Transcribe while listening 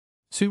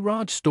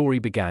Suraj's story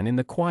began in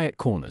the quiet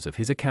corners of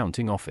his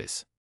accounting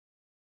office.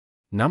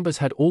 Numbers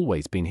had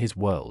always been his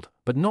world,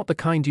 but not the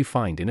kind you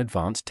find in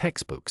advanced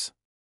textbooks.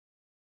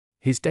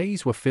 His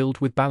days were filled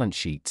with balance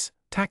sheets,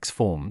 tax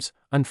forms,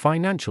 and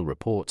financial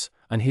reports,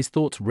 and his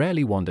thoughts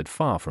rarely wandered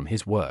far from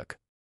his work.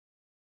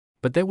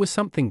 But there was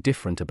something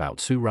different about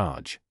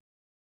Suraj.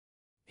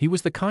 He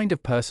was the kind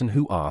of person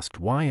who asked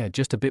why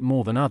just a bit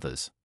more than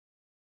others.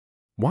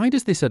 Why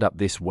does this add up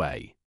this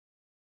way?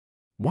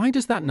 Why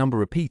does that number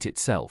repeat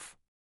itself?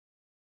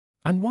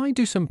 And why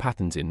do some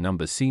patterns in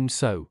numbers seem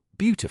so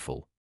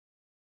beautiful?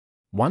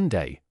 One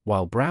day,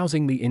 while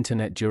browsing the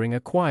internet during a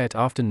quiet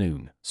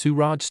afternoon,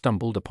 Suraj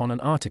stumbled upon an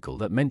article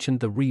that mentioned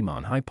the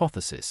Riemann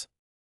hypothesis.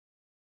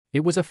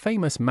 It was a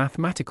famous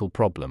mathematical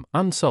problem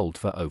unsolved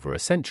for over a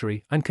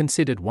century and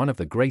considered one of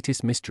the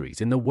greatest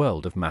mysteries in the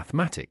world of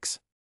mathematics.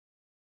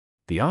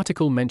 The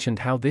article mentioned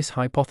how this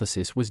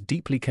hypothesis was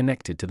deeply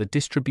connected to the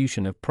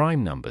distribution of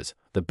prime numbers,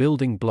 the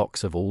building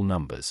blocks of all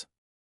numbers.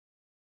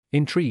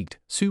 Intrigued,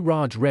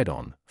 Suraj read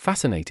on,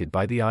 fascinated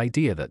by the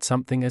idea that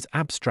something as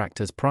abstract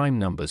as prime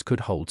numbers could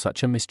hold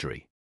such a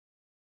mystery.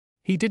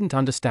 He didn't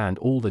understand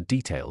all the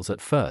details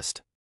at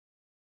first.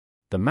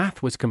 The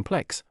math was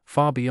complex,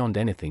 far beyond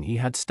anything he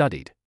had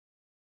studied.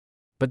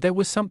 But there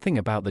was something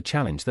about the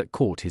challenge that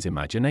caught his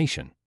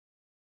imagination.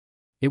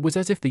 It was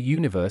as if the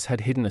universe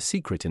had hidden a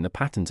secret in the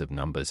patterns of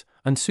numbers,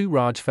 and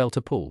Suraj felt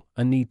a pull,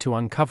 a need to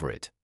uncover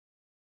it.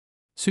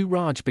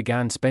 Suraj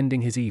began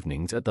spending his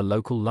evenings at the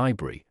local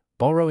library,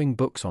 borrowing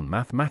books on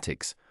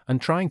mathematics,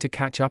 and trying to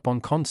catch up on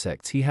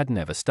concepts he had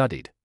never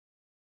studied.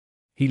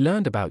 He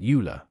learned about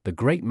Euler, the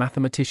great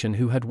mathematician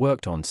who had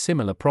worked on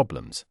similar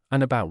problems,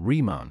 and about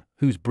Riemann,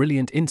 whose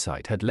brilliant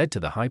insight had led to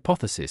the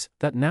hypothesis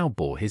that now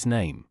bore his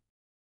name.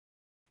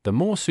 The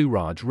more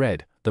Suraj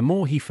read, the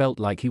more he felt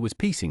like he was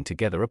piecing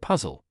together a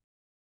puzzle.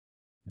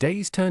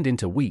 Days turned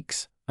into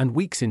weeks, and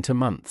weeks into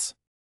months.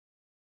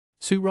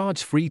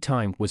 Suraj's free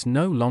time was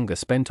no longer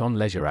spent on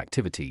leisure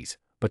activities,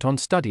 but on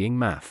studying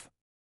math.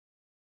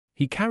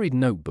 He carried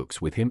notebooks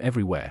with him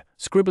everywhere,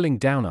 scribbling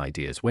down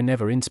ideas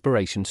whenever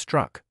inspiration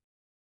struck.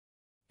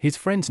 His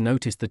friends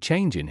noticed the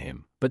change in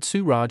him, but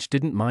Suraj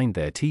didn't mind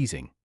their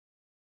teasing.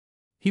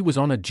 He was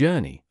on a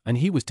journey, and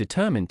he was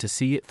determined to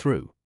see it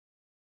through.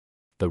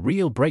 The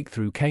real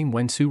breakthrough came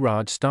when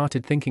Suraj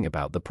started thinking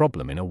about the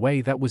problem in a way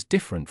that was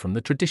different from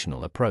the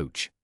traditional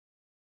approach.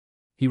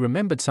 He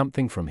remembered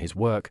something from his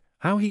work,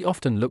 how he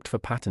often looked for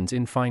patterns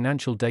in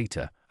financial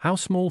data, how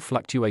small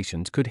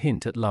fluctuations could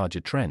hint at larger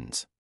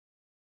trends.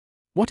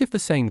 What if the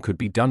same could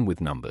be done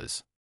with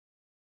numbers?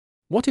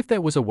 What if there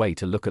was a way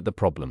to look at the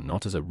problem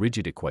not as a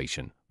rigid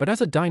equation, but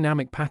as a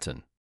dynamic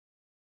pattern?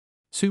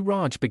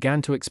 Suraj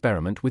began to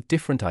experiment with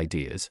different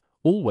ideas,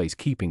 always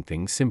keeping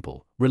things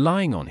simple,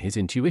 relying on his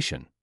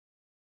intuition.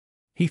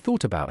 He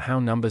thought about how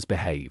numbers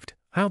behaved,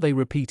 how they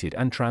repeated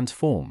and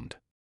transformed.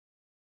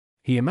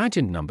 He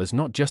imagined numbers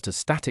not just as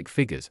static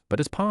figures but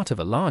as part of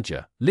a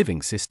larger,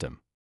 living system.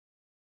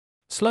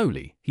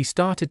 Slowly, he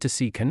started to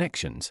see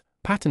connections,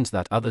 patterns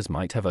that others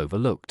might have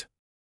overlooked.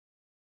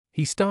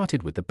 He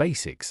started with the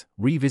basics,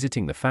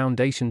 revisiting the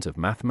foundations of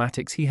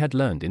mathematics he had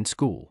learned in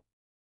school.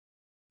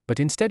 But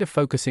instead of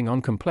focusing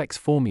on complex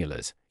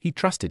formulas, he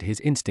trusted his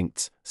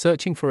instincts,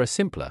 searching for a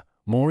simpler,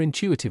 more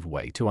intuitive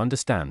way to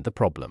understand the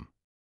problem.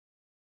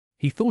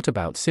 He thought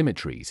about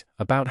symmetries,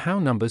 about how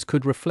numbers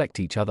could reflect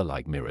each other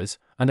like mirrors,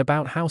 and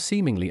about how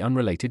seemingly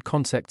unrelated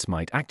concepts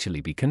might actually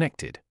be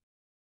connected.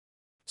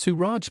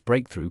 Suraj's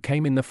breakthrough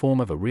came in the form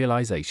of a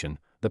realization: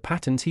 the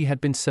patterns he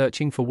had been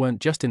searching for weren't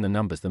just in the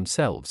numbers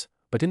themselves,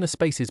 but in the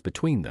spaces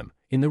between them,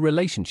 in the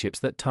relationships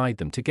that tied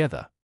them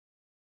together.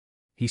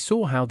 He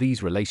saw how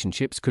these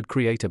relationships could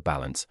create a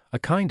balance, a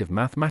kind of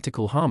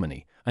mathematical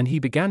harmony, and he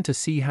began to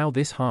see how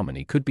this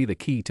harmony could be the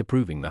key to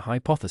proving the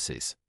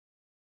hypothesis.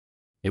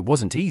 It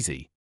wasn't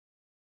easy.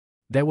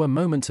 There were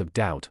moments of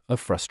doubt, of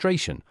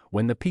frustration,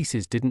 when the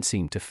pieces didn't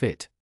seem to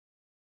fit.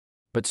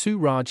 But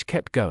Suraj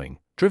kept going,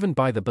 driven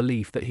by the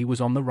belief that he was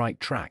on the right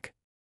track.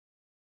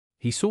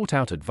 He sought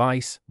out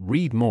advice,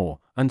 read more,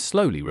 and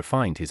slowly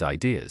refined his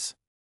ideas.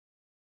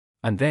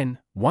 And then,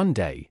 one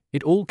day,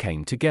 it all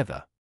came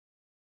together.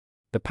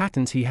 The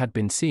patterns he had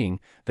been seeing,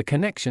 the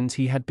connections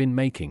he had been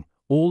making,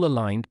 all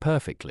aligned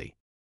perfectly.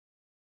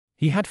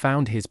 He had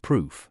found his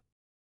proof.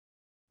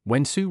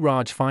 When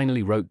Suraj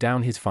finally wrote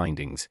down his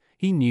findings,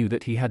 he knew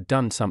that he had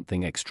done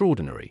something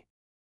extraordinary.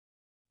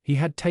 He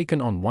had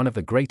taken on one of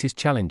the greatest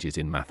challenges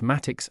in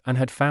mathematics and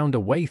had found a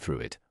way through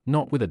it,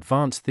 not with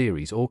advanced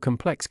theories or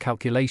complex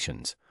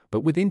calculations, but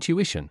with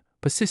intuition,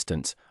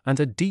 persistence, and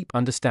a deep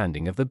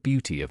understanding of the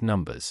beauty of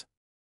numbers.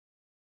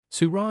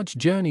 Suraj's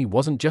journey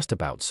wasn't just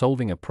about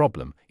solving a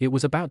problem, it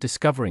was about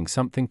discovering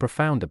something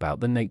profound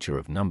about the nature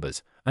of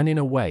numbers, and in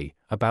a way,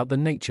 about the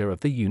nature of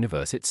the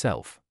universe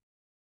itself.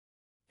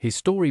 His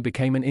story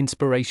became an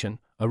inspiration,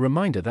 a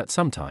reminder that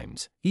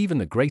sometimes, even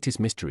the greatest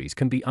mysteries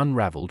can be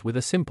unraveled with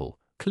a simple,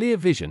 clear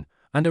vision,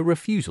 and a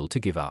refusal to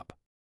give up.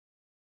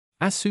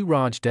 As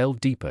Suraj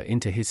delved deeper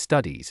into his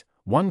studies,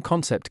 one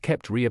concept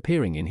kept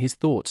reappearing in his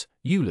thoughts: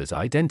 Euler's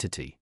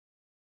identity.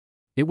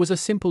 It was a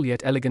simple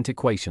yet elegant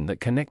equation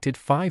that connected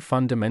 5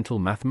 fundamental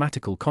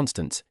mathematical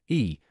constants: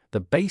 e, the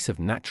base of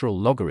natural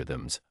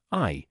logarithms;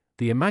 I,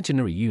 the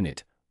imaginary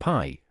unit;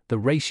 pi, the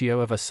ratio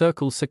of a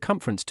circle's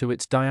circumference to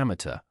its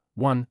diameter;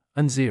 1,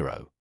 and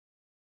 0.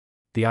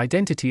 The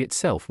identity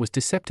itself was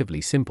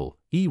deceptively simple: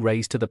 e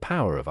raised to the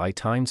power of I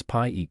times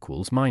pi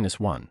equals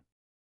 -1.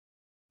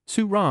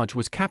 Surajit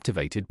was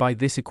captivated by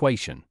this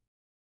equation.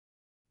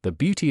 The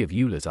beauty of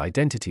Euler's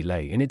identity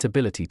lay in its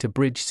ability to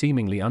bridge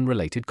seemingly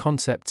unrelated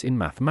concepts in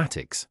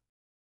mathematics.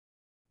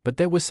 But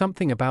there was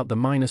something about the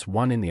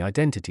 -1 in the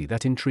identity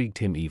that intrigued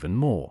him even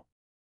more.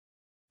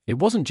 It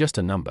wasn't just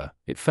a number,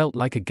 it felt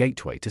like a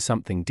gateway to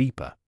something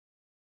deeper.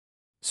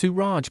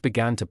 Surajit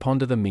began to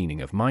ponder the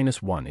meaning of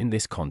 -1 in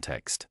this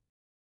context.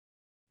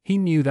 He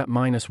knew that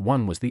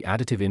 -1 was the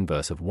additive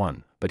inverse of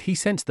 1, but he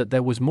sensed that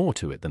there was more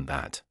to it than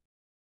that.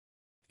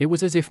 It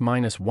was as if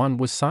 -1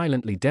 was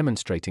silently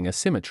demonstrating a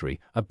symmetry,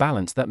 a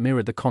balance that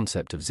mirrored the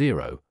concept of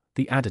 0,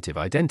 the additive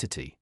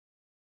identity.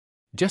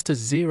 Just as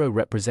 0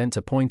 represents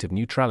a point of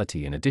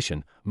neutrality in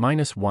addition,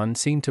 -1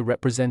 seemed to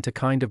represent a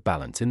kind of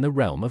balance in the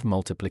realm of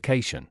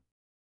multiplication.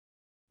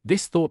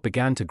 This thought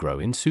began to grow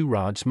in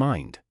Surajit's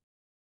mind.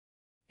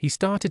 He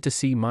started to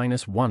see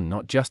 -1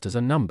 not just as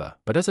a number,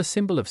 but as a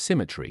symbol of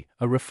symmetry,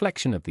 a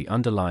reflection of the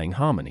underlying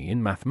harmony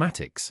in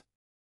mathematics.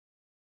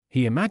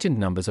 He imagined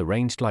numbers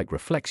arranged like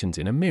reflections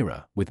in a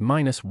mirror, with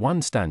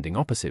 -1 standing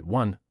opposite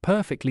 1,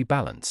 perfectly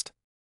balanced.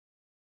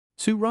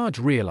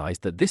 Surajit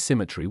realized that this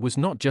symmetry was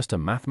not just a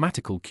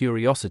mathematical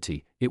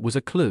curiosity, it was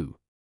a clue.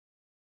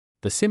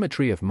 The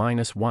symmetry of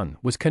 -1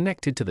 was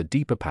connected to the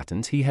deeper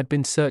patterns he had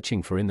been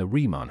searching for in the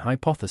Riemann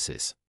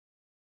hypothesis.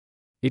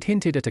 It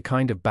hinted at a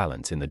kind of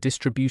balance in the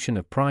distribution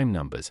of prime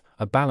numbers,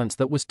 a balance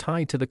that was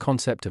tied to the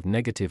concept of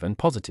negative and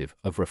positive,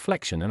 of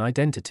reflection and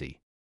identity.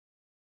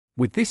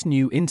 With this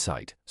new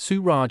insight,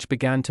 Surajit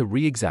began to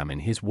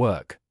re-examine his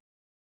work.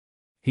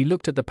 He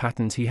looked at the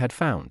patterns he had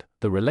found,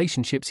 the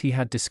relationships he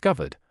had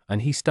discovered,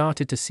 and he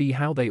started to see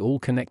how they all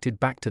connected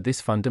back to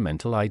this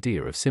fundamental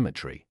idea of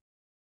symmetry.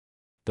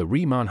 The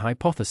Riemann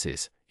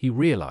hypothesis, he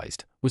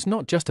realized, was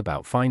not just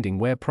about finding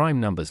where prime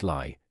numbers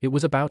lie, it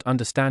was about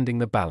understanding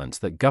the balance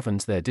that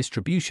governs their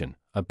distribution,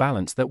 a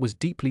balance that was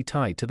deeply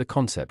tied to the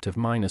concept of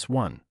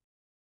 -1.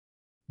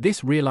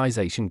 This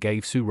realization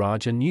gave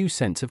Surajit a new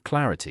sense of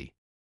clarity.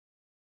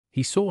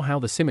 He saw how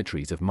the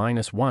symmetries of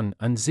 -1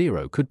 and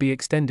 0 could be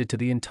extended to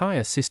the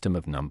entire system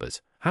of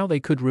numbers, how they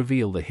could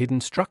reveal the hidden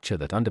structure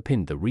that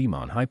underpinned the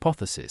Riemann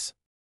hypothesis.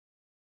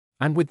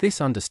 And with this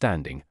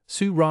understanding,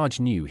 Surajit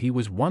knew he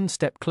was one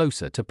step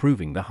closer to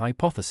proving the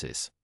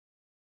hypothesis.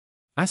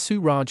 As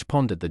Surajit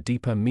pondered the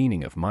deeper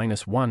meaning of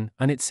 -1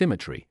 and its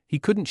symmetry, he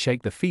couldn't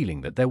shake the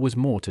feeling that there was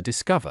more to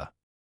discover.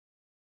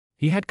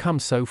 He had come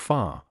so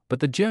far,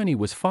 but the journey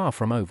was far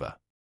from over.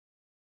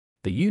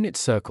 The unit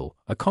circle,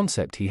 a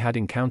concept he had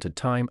encountered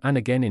time and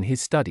again in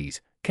his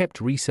studies, kept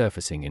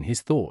resurfacing in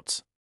his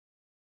thoughts.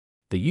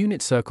 The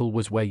unit circle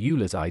was where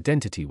Euler's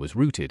identity was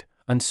rooted,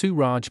 and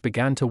Surajit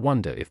began to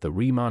wonder if the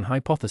Riemann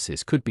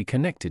hypothesis could be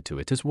connected to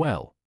it as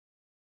well.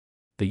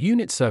 The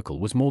unit circle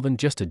was more than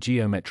just a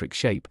geometric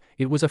shape,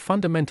 it was a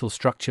fundamental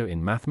structure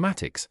in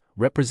mathematics,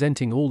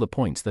 representing all the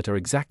points that are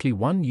exactly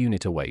 1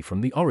 unit away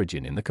from the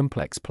origin in the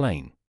complex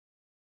plane.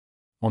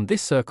 On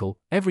this circle,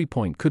 every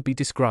point could be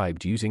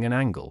described using an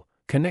angle,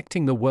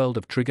 connecting the world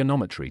of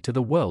trigonometry to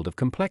the world of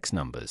complex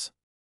numbers.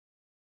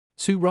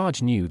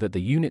 Surajit knew that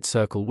the unit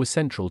circle was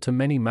central to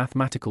many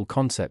mathematical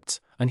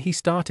concepts, and he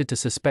started to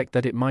suspect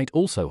that it might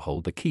also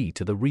hold the key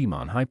to the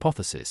Riemann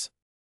hypothesis.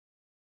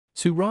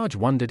 Surajit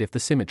wondered if the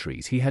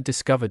symmetries he had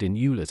discovered in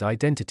Euler's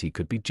identity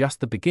could be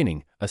just the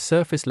beginning, a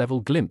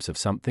surface-level glimpse of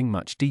something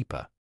much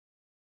deeper.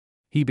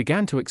 He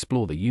began to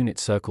explore the unit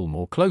circle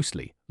more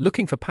closely,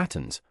 looking for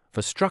patterns,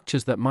 for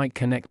structures that might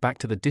connect back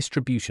to the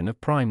distribution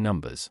of prime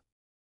numbers.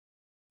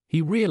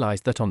 He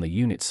realized that on the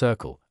unit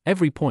circle,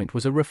 every point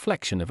was a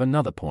reflection of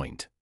another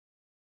point.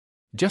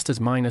 Just as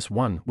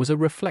 -1 was a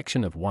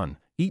reflection of 1,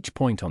 each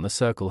point on the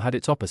circle had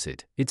its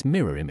opposite, its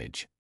mirror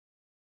image.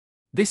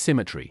 This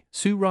symmetry,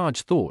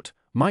 Surajit thought,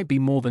 might be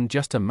more than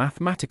just a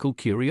mathematical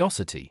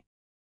curiosity.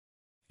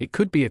 It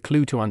could be a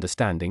clue to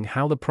understanding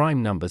how the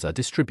prime numbers are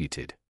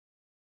distributed.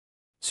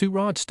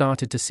 Surajit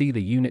started to see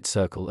the unit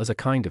circle as a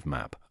kind of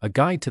map, a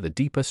guide to the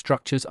deeper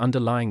structures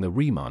underlying the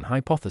Riemann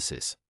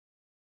hypothesis.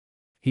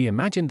 He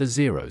imagined the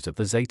zeros of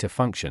the zeta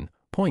function,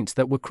 points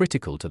that were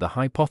critical to the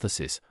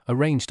hypothesis,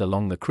 arranged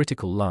along the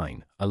critical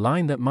line, a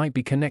line that might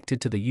be connected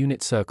to the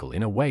unit circle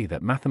in a way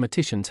that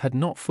mathematicians had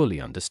not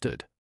fully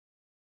understood.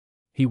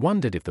 He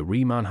wondered if the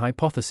Riemann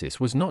hypothesis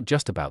was not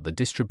just about the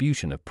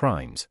distribution of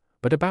primes,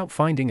 but about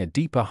finding a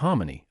deeper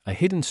harmony, a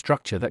hidden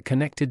structure that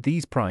connected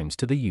these primes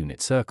to the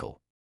unit circle.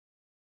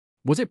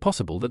 Was it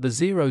possible that the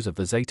zeros of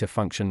the zeta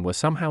function were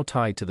somehow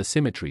tied to the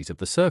symmetries of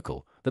the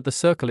circle, that the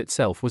circle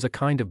itself was a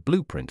kind of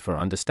blueprint for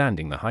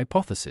understanding the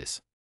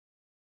hypothesis?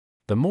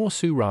 The more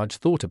Surajit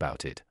thought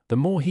about it, the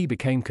more he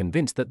became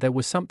convinced that there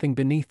was something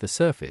beneath the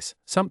surface,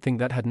 something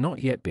that had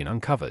not yet been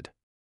uncovered.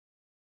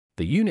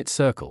 The unit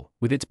circle,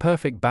 with its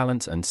perfect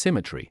balance and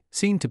symmetry,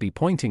 seemed to be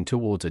pointing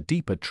towards a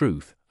deeper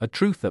truth, a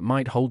truth that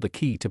might hold the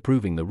key to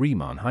proving the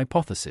Riemann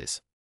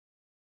hypothesis.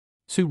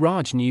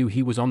 Surajit knew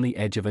he was on the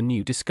edge of a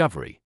new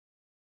discovery.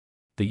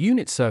 The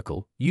unit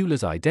circle,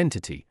 Euler's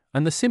identity,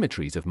 and the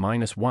symmetries of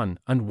 -1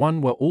 and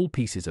 1 were all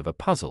pieces of a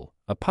puzzle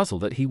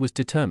that he was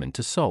determined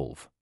to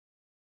solve.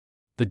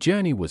 The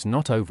journey was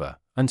not over,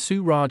 and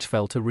Surajit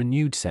felt a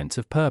renewed sense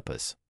of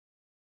purpose.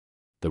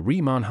 The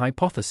Riemann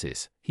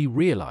hypothesis, he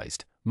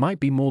realized, might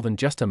be more than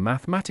just a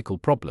mathematical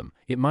problem,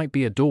 it might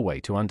be a doorway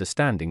to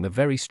understanding the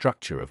very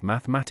structure of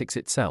mathematics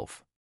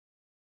itself.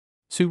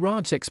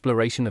 Surajit's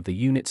exploration of the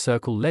unit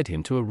circle led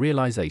him to a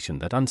realization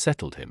that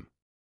unsettled him.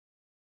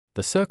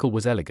 The circle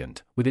was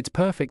elegant, with its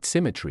perfect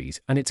symmetries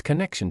and its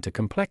connection to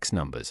complex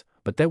numbers,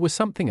 but there was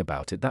something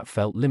about it that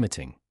felt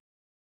limiting.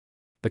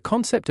 The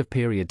concept of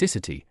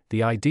periodicity,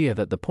 the idea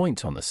that the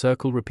points on the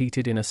circle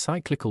repeated in a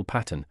cyclical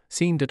pattern,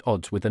 seemed at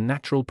odds with the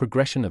natural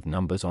progression of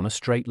numbers on a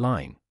straight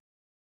line.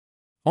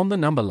 On the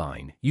number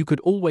line, you could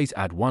always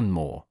add one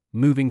more,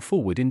 moving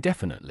forward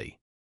indefinitely.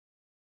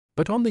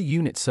 But on the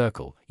unit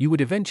circle, you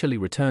would eventually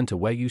return to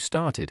where you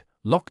started,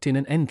 locked in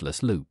an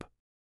endless loop.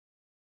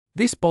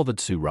 This bothered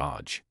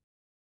Surajit.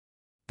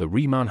 The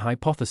Riemann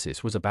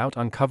hypothesis was about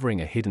uncovering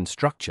a hidden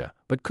structure,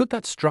 but could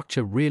that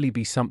structure really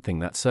be something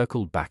that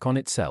circled back on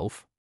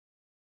itself?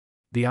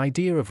 The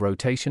idea of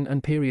rotation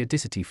and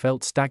periodicity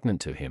felt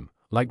stagnant to him,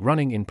 like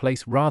running in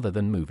place rather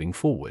than moving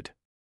forward.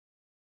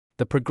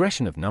 The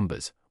progression of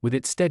numbers, with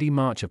its steady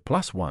march of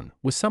 +1,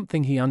 was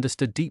something he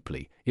understood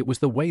deeply. It was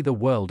the way the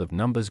world of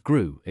numbers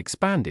grew,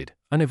 expanded,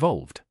 and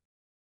evolved.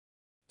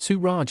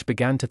 Surajit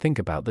began to think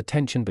about the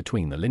tension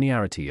between the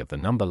linearity of the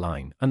number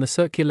line and the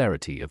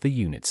circularity of the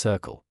unit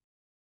circle.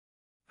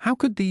 How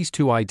could these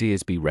two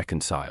ideas be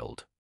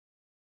reconciled?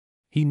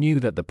 He knew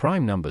that the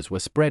prime numbers were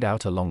spread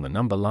out along the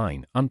number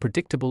line,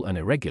 unpredictable and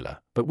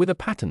irregular, but with a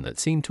pattern that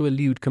seemed to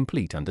elude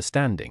complete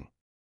understanding.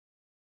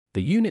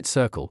 The unit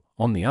circle,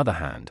 on the other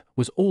hand,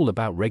 was all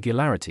about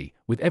regularity,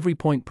 with every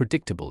point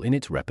predictable in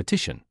its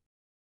repetition.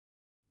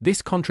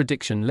 This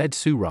contradiction led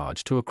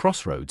Surajit to a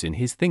crossroads in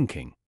his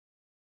thinking.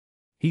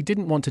 He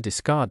didn't want to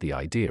discard the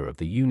idea of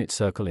the unit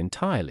circle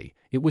entirely,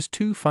 it was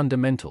too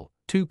fundamental,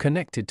 too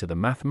connected to the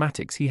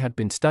mathematics he had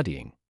been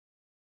studying.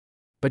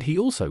 But he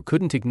also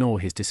couldn't ignore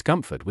his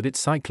discomfort with its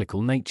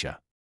cyclical nature.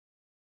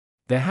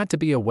 There had to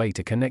be a way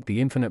to connect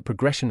the infinite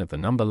progression of the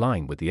number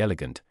line with the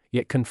elegant,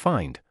 yet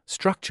confined,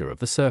 structure of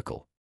the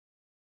circle.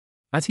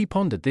 As he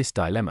pondered this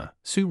dilemma,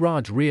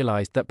 Surajit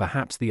realized that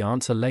perhaps the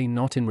answer lay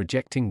not in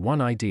rejecting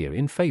one idea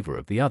in favor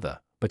of the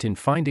other, but in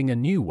finding a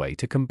new way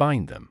to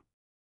combine them.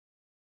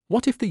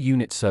 What if the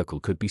unit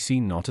circle could be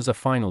seen not as a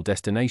final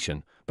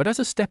destination, but as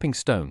a stepping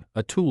stone,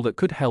 a tool that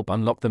could help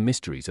unlock the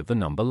mysteries of the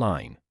number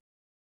line?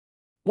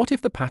 What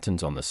if the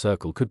patterns on the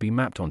circle could be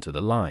mapped onto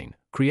the line,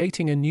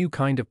 creating a new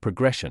kind of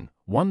progression,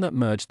 one that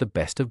merged the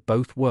best of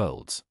both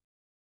worlds?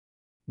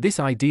 This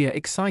idea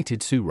excited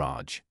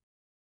Surajit.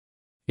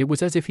 It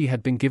was as if he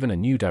had been given a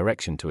new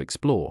direction to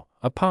explore,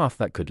 a path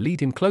that could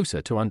lead him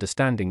closer to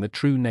understanding the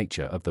true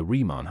nature of the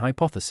Riemann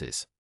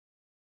hypothesis.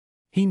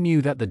 He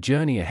knew that the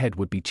journey ahead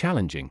would be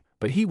challenging,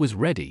 but he was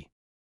ready.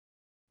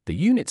 The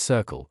unit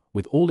circle,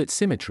 with all its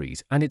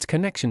symmetries and its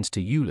connections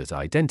to Euler's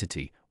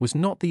identity, was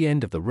not the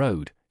end of the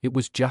road, it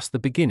was just the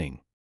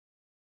beginning.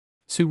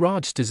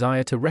 Surajit's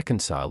desire to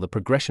reconcile the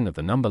progression of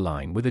the number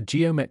line with a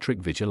geometric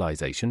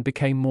visualization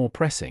became more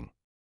pressing.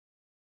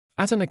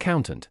 As an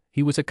accountant,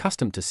 he was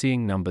accustomed to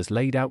seeing numbers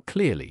laid out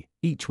clearly,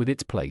 each with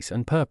its place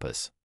and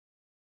purpose.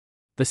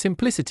 The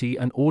simplicity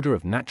and order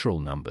of natural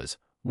numbers,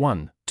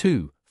 1,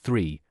 2,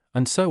 3,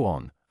 and so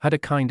on, had a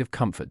kind of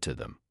comfort to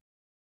them.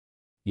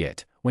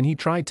 Yet, when he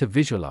tried to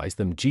visualize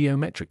them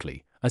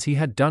geometrically, as he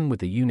had done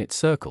with the unit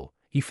circle,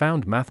 he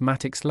found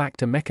mathematics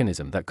lacked a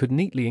mechanism that could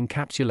neatly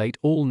encapsulate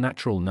all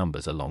natural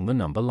numbers along the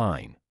number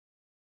line.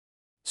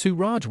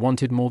 Surajit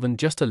wanted more than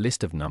just a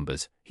list of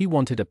numbers, he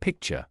wanted a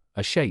picture,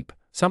 a shape,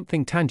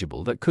 something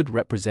tangible that could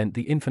represent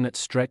the infinite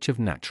stretch of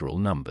natural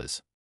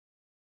numbers.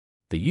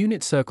 The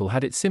unit circle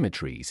had its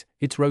symmetries,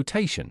 its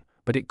rotation,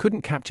 but it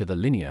couldn't capture the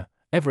linear,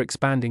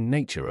 ever-expanding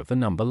nature of the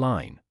number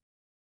line.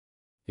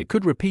 It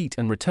could repeat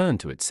and return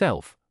to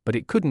itself, but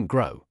it couldn't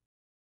grow.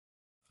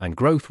 And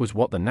growth was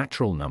what the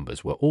natural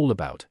numbers were all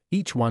about,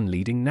 each one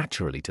leading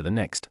naturally to the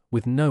next,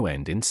 with no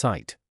end in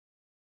sight.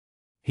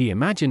 He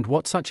imagined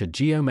what such a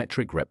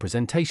geometric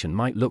representation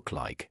might look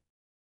like.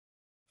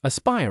 A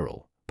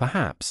spiral,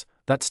 perhaps,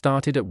 that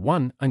started at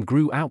 1 and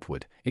grew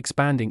outward,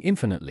 expanding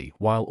infinitely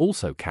while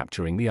also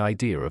capturing the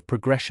idea of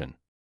progression.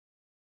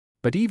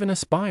 But even a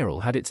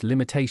spiral had its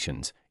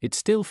limitations, it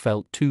still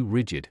felt too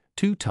rigid,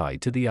 too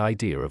tied to the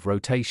idea of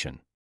rotation.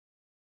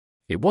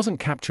 It wasn't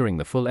capturing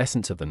the full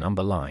essence of the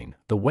number line,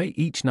 the way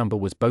each number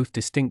was both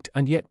distinct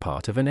and yet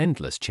part of an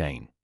endless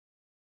chain.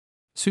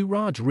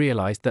 Surajit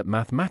realized that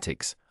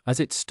mathematics, as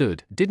it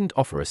stood, didn't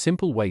offer a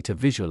simple way to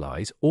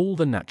visualize all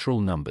the natural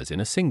numbers in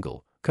a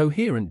single,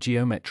 coherent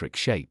geometric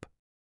shape.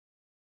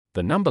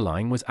 The number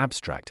line was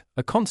abstract,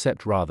 a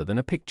concept rather than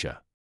a picture.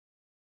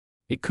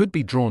 It could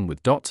be drawn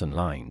with dots and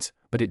lines,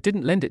 but it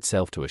didn't lend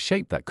itself to a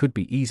shape that could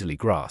be easily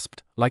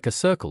grasped, like a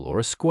circle or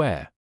a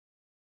square.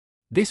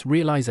 This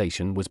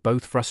realization was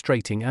both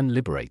frustrating and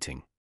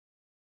liberating.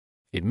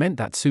 It meant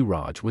that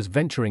Suraj was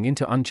venturing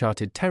into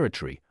uncharted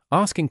territory,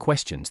 asking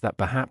questions that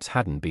perhaps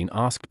hadn't been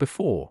asked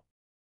before.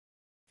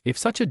 If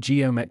such a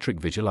geometric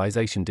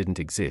visualization didn't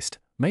exist,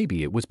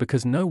 maybe it was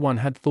because no one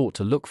had thought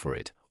to look for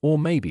it, or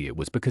maybe it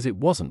was because it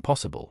wasn't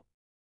possible.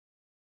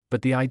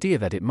 But the idea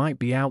that it might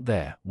be out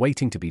there,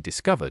 waiting to be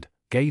discovered,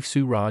 gave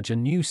Suraj a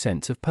new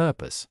sense of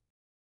purpose.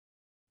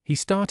 He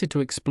started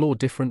to explore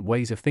different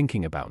ways of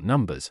thinking about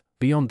numbers,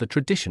 beyond the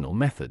traditional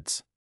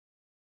methods.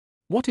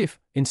 What if,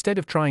 instead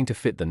of trying to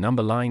fit the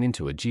number line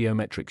into a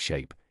geometric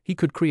shape, he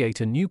could create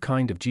a new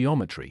kind of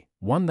geometry,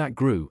 one that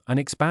grew and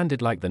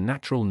expanded like the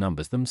natural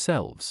numbers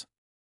themselves?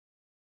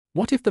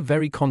 What if the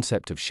very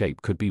concept of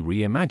shape could be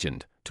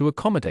reimagined to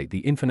accommodate the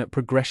infinite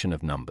progression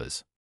of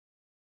numbers?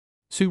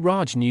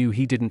 Suraj knew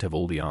he didn't have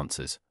all the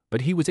answers,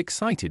 but he was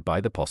excited by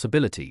the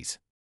possibilities.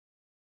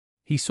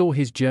 He saw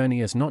his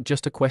journey as not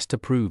just a quest to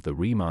prove the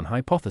Riemann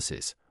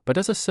hypothesis, but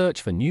as a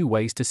search for new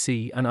ways to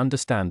see and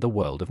understand the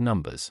world of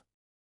numbers.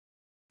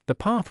 The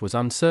path was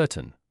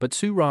uncertain, but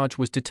Suraj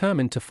was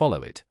determined to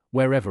follow it,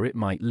 wherever it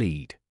might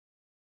lead.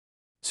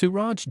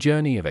 Suraj's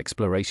journey of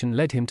exploration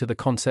led him to the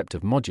concept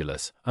of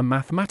modulus, a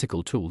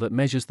mathematical tool that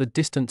measures the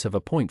distance of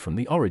a point from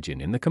the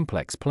origin in the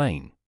complex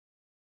plane.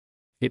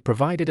 It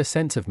provided a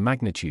sense of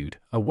magnitude,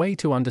 a way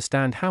to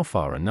understand how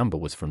far a number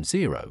was from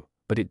zero,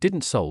 but it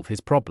didn't solve his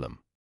problem.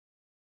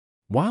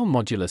 While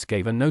modulus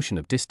gave a notion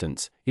of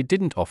distance, it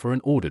didn't offer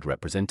an ordered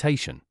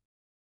representation.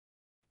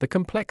 The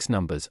complex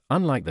numbers,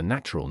 unlike the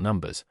natural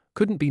numbers,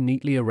 couldn't be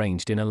neatly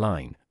arranged in a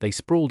line. They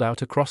sprawled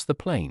out across the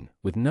plane,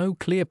 with no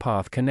clear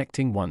path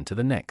connecting one to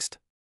the next.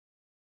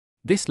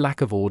 This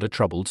lack of order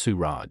troubled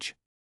Suraj.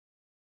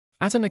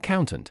 As an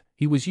accountant,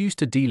 he was used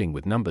to dealing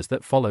with numbers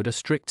that followed a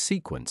strict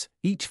sequence,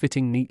 each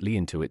fitting neatly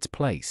into its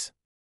place.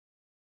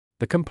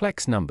 The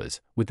complex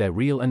numbers, with their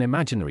real and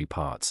imaginary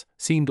parts,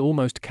 seemed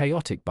almost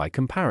chaotic by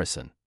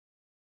comparison.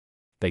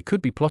 They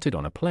could be plotted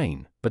on a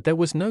plane, but there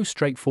was no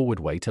straightforward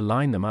way to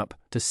line them up,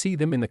 to see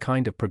them in the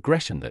kind of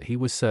progression that he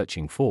was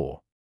searching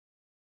for.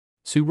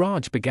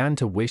 Suraj began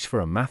to wish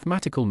for a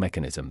mathematical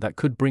mechanism that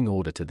could bring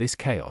order to this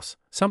chaos,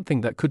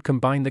 something that could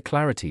combine the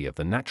clarity of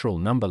the natural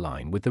number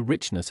line with the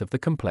richness of the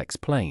complex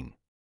plane.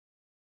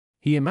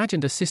 He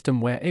imagined a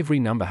system where every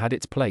number had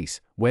its place,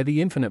 where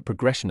the infinite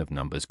progression of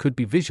numbers could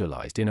be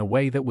visualized in a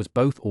way that was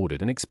both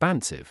ordered and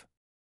expansive.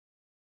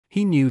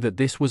 He knew that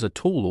this was a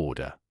tall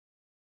order.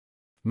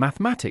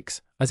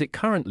 Mathematics, as it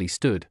currently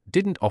stood,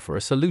 didn't offer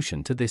a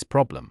solution to this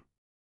problem.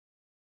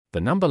 The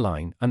number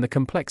line and the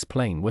complex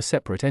plane were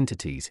separate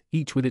entities,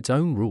 each with its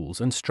own rules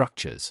and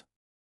structures.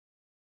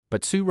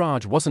 But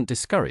Suraj wasn't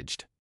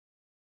discouraged.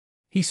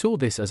 He saw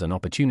this as an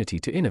opportunity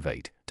to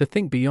innovate, to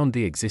think beyond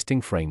the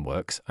existing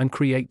frameworks and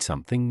create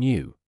something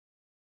new.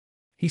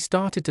 He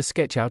started to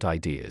sketch out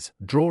ideas,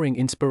 drawing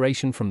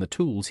inspiration from the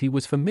tools he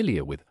was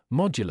familiar with,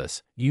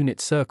 modulus,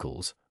 unit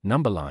circles,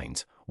 number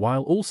lines,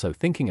 while also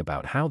thinking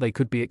about how they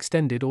could be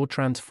extended or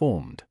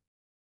transformed.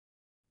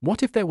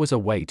 What if there was a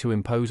way to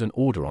impose an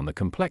order on the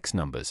complex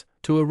numbers,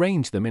 to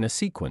arrange them in a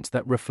sequence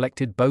that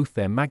reflected both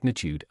their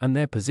magnitude and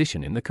their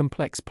position in the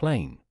complex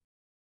plane?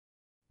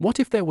 What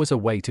if there was a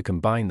way to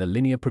combine the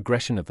linear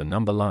progression of the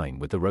number line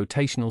with the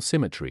rotational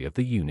symmetry of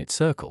the unit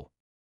circle?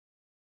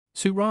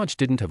 Suraj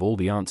didn't have all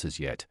the answers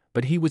yet,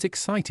 but he was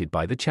excited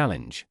by the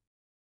challenge.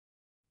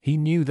 He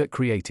knew that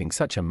creating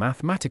such a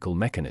mathematical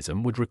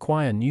mechanism would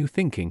require new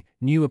thinking,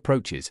 new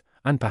approaches,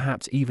 and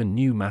perhaps even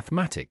new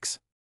mathematics.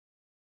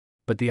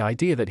 But the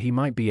idea that he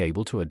might be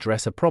able to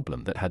address a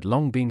problem that had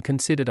long been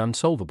considered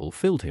unsolvable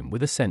filled him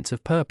with a sense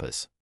of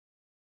purpose.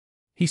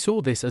 He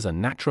saw this as a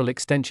natural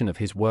extension of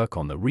his work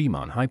on the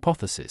Riemann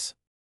hypothesis.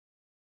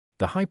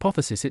 The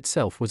hypothesis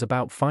itself was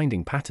about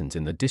finding patterns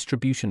in the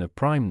distribution of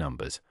prime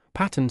numbers,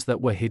 patterns that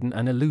were hidden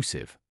and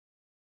elusive.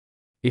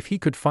 If he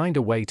could find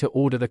a way to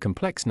order the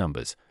complex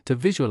numbers, to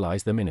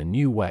visualize them in a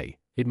new way,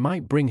 it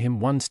might bring him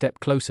one step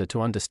closer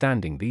to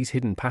understanding these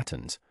hidden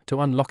patterns,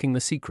 to unlocking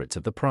the secrets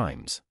of the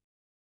primes.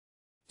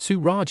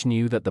 Suraj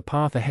knew that the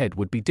path ahead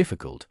would be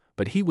difficult,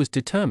 but he was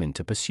determined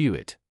to pursue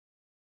it.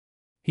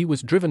 He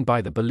was driven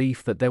by the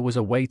belief that there was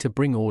a way to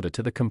bring order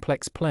to the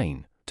complex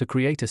plane, to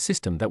create a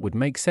system that would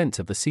make sense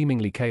of the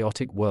seemingly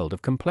chaotic world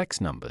of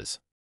complex numbers.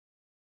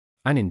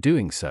 And in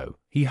doing so,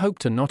 he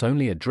hoped to not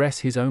only address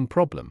his own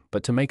problem,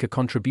 but to make a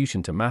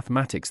contribution to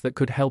mathematics that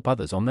could help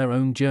others on their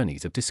own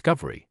journeys of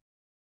discovery.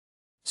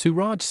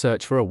 Suraj's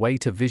search for a way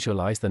to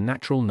visualize the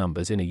natural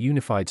numbers in a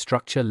unified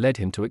structure led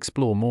him to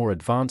explore more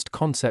advanced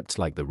concepts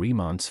like the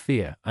Riemann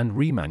sphere and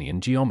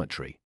Riemannian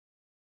geometry.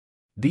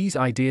 These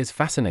ideas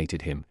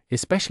fascinated him,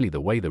 especially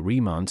the way the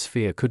Riemann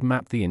sphere could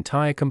map the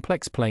entire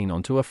complex plane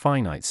onto a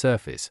finite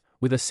surface,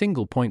 with a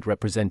single point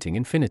representing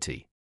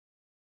infinity.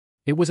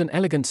 It was an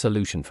elegant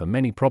solution for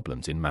many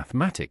problems in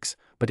mathematics,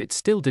 but it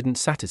still didn't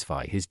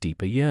satisfy his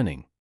deeper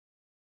yearning.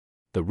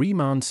 The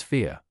Riemann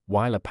sphere,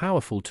 while a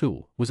powerful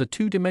tool, was a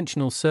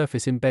two-dimensional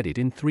surface embedded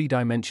in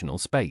three-dimensional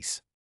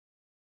space.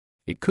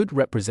 It could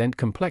represent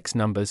complex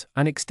numbers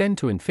and extend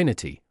to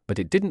infinity, but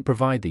it didn't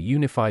provide the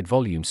unified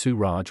volume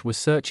Surajit was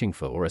searching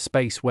for, or a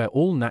space where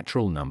all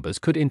natural numbers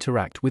could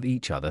interact with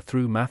each other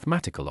through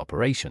mathematical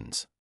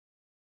operations.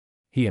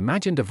 He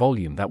imagined a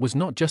volume that was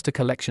not just a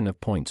collection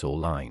of points or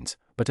lines,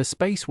 but a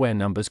space where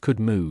numbers could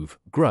move,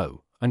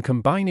 grow, and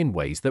combine in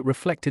ways that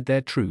reflected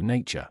their true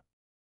nature.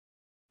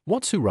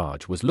 What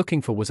Surajit was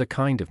looking for was a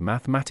kind of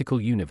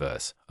mathematical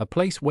universe, a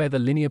place where the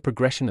linear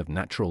progression of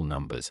natural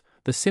numbers,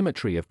 the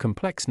symmetry of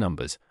complex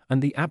numbers, and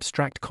the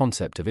abstract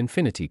concept of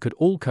infinity could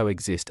all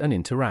coexist and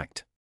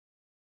interact.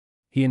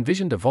 He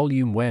envisioned a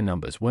volume where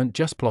numbers weren't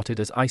just plotted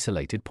as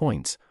isolated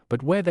points,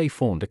 but where they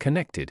formed a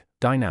connected,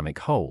 dynamic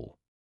whole.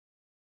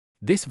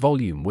 This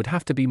volume would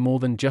have to be more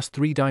than just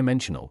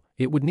three-dimensional.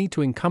 It would need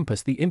to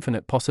encompass the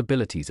infinite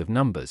possibilities of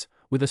numbers,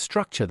 with a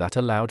structure that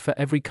allowed for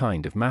every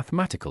kind of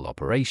mathematical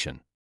operation.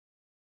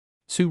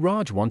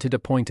 Surajit wanted a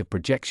point of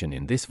projection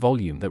in this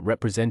volume that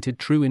represented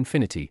true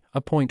infinity,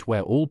 a point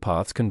where all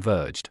paths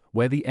converged,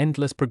 where the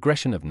endless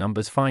progression of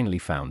numbers finally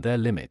found their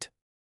limit.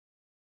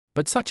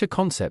 But such a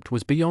concept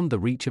was beyond the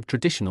reach of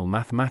traditional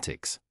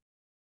mathematics.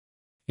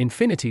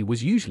 Infinity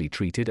was usually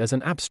treated as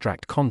an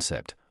abstract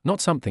concept,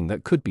 not something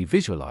that could be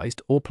visualized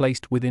or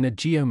placed within a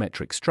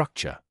geometric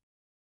structure.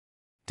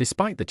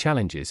 Despite the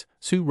challenges,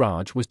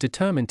 Surajit was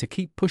determined to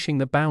keep pushing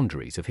the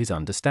boundaries of his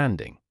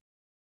understanding.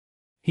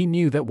 He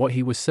knew that what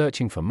he was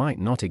searching for might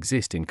not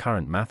exist in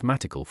current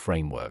mathematical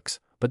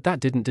frameworks, but that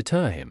didn't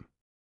deter him.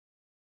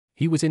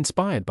 He was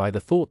inspired by the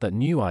thought that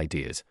new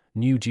ideas,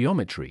 new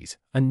geometries,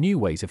 and new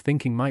ways of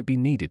thinking might be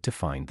needed to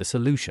find the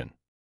solution.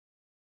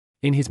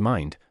 In his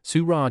mind,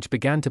 Surajit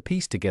began to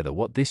piece together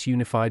what this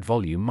unified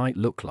volume might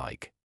look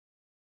like.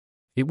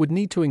 It would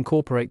need to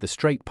incorporate the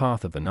straight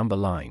path of the number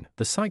line,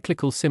 the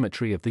cyclical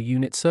symmetry of the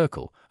unit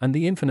circle, and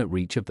the infinite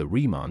reach of the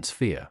Riemann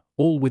sphere,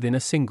 all within a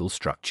single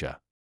structure.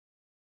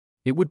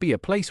 It would be a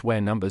place where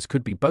numbers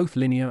could be both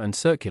linear and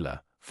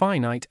circular,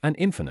 finite and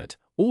infinite,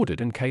 ordered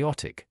and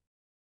chaotic.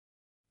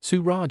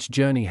 Surajit's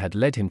journey had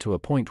led him to a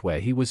point where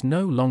he was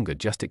no longer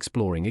just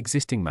exploring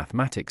existing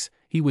mathematics,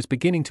 he was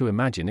beginning to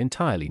imagine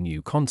entirely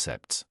new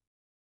concepts.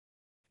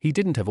 He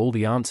didn't have all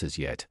the answers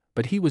yet,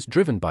 but he was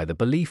driven by the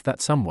belief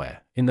that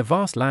somewhere, in the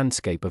vast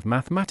landscape of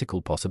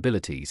mathematical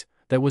possibilities,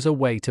 there was a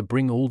way to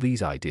bring all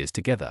these ideas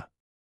together.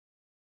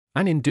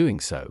 And in doing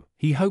so,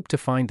 he hoped to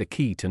find the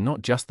key to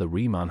not just the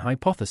Riemann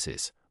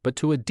hypothesis, but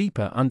to a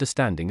deeper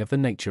understanding of the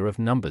nature of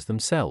numbers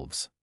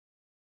themselves.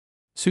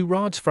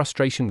 Surajit's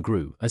frustration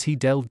grew as he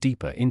delved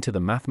deeper into the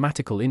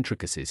mathematical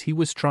intricacies he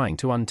was trying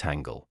to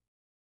untangle.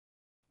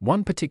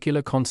 One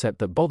particular concept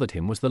that bothered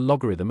him was the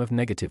logarithm of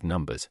negative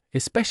numbers,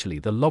 especially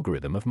the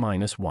logarithm of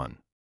 -1.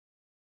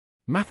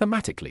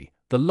 Mathematically,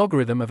 the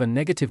logarithm of a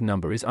negative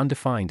number is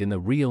undefined in the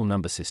real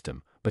number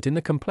system, but in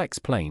the complex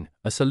plane,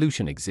 a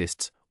solution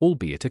exists,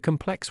 albeit a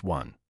complex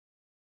one.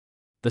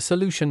 The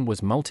solution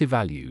was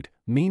multivalued,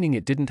 meaning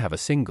it didn't have a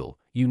single,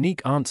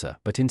 unique answer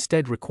but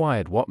instead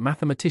required what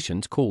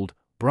mathematicians called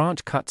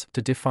branch cuts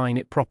to define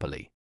it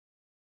properly.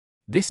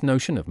 This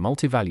notion of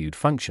multivalued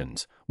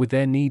functions, with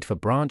their need for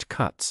branch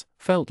cuts,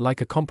 felt like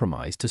a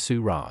compromise to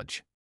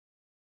Surajit.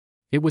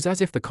 It was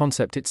as if the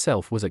concept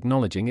itself was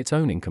acknowledging its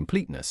own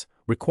incompleteness,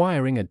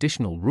 requiring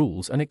additional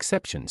rules and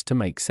exceptions to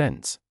make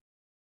sense.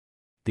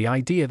 The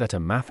idea that a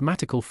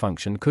mathematical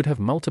function could have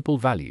multiple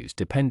values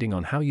depending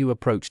on how you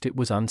approached it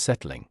was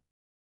unsettling.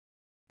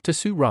 To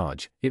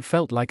Surajit, it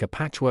felt like a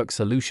patchwork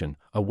solution,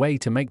 a way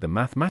to make the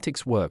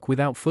mathematics work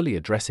without fully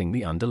addressing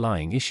the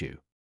underlying issue.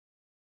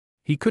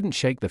 He couldn't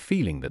shake the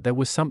feeling that there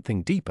was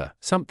something deeper,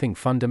 something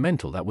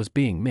fundamental that was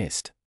being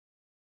missed.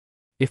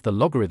 If the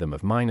logarithm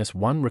of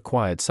 -1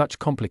 required such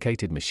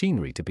complicated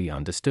machinery to be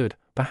understood,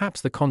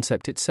 perhaps the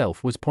concept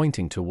itself was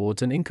pointing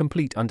towards an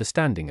incomplete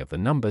understanding of the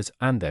numbers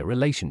and their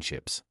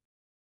relationships.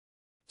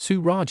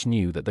 Surajit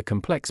knew that the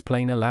complex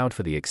plane allowed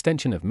for the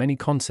extension of many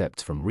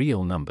concepts from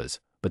real numbers,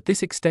 but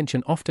this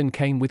extension often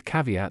came with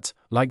caveats,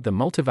 like the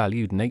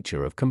multivalued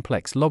nature of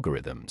complex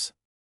logarithms.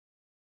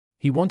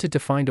 He wanted to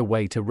find a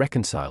way to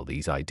reconcile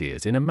these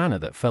ideas in a manner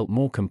that felt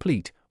more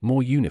complete,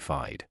 more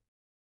unified.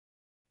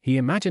 He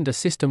imagined a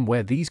system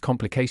where these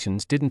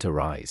complications didn't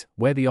arise,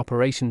 where the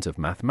operations of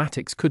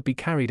mathematics could be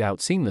carried out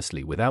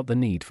seamlessly without the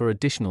need for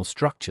additional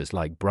structures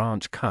like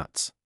branch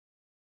cuts.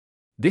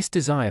 This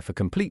desire for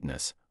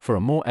completeness, for a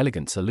more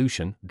elegant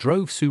solution,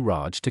 drove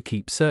Surajit to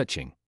keep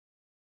searching.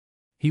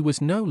 He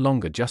was no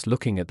longer just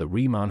looking at the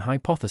Riemann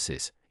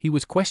hypothesis, he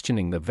was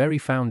questioning the very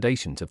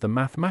foundations of the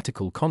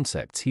mathematical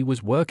concepts he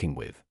was working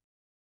with.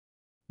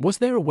 Was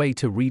there a way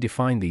to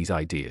redefine these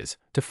ideas,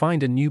 to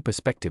find a new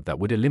perspective that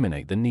would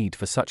eliminate the need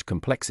for such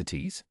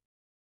complexities?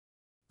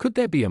 Could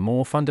there be a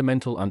more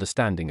fundamental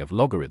understanding of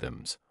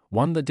logarithms,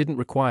 one that didn't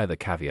require the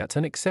caveats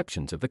and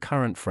exceptions of the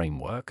current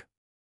framework?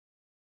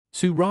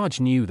 Surajit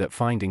knew that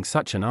finding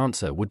such an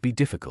answer would be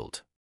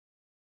difficult.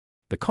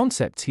 The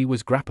concepts he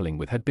was grappling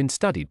with had been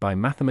studied by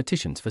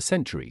mathematicians for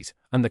centuries,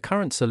 and the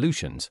current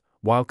solutions,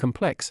 while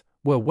complex,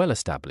 were well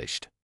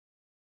established.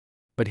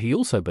 But he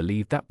also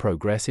believed that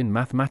progress in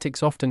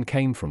mathematics often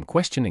came from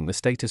questioning the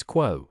status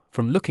quo,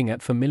 from looking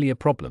at familiar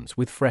problems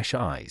with fresh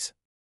eyes.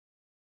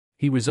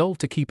 He resolved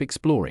to keep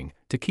exploring,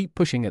 to keep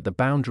pushing at the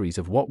boundaries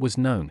of what was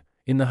known,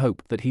 in the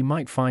hope that he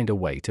might find a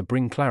way to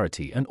bring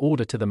clarity and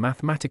order to the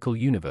mathematical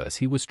universe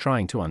he was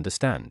trying to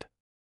understand.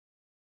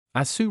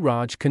 As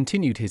Suraj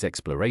continued his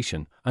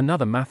exploration,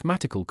 another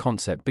mathematical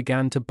concept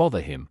began to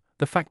bother him: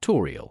 the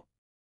factorial.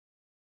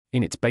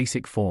 In its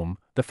basic form,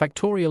 the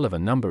factorial of a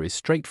number is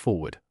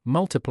straightforward: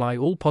 multiply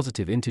all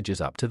positive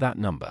integers up to that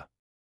number.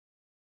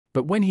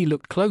 But when he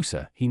looked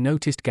closer, he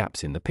noticed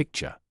gaps in the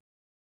picture.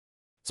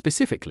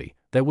 Specifically,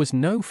 there was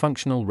no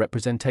functional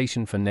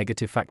representation for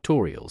negative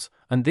factorials,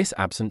 and this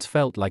absence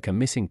felt like a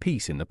missing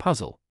piece in the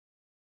puzzle.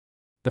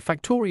 The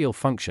factorial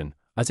function,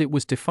 as it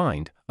was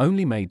defined,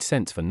 only made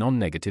sense for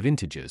non-negative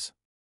integers.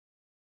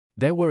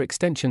 There were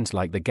extensions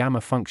like the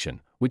gamma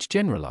function, which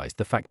generalized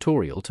the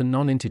factorial to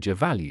non-integer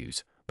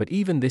values, but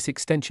even this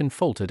extension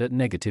faltered at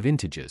negative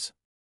integers.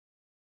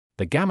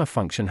 The gamma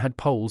function had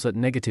poles at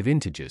negative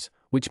integers,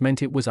 which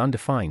meant it was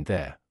undefined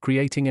there,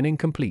 creating an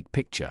incomplete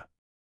picture.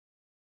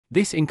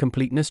 This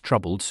incompleteness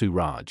troubled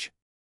Suraj.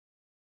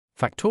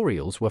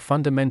 Factorials were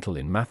fundamental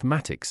in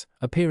mathematics,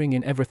 appearing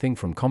in everything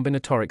from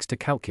combinatorics to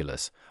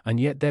calculus, and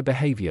yet their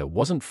behavior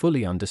wasn't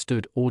fully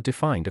understood or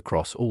defined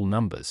across all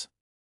numbers.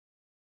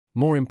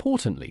 More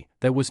importantly,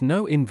 there was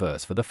no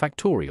inverse for the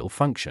factorial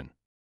function.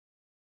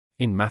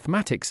 In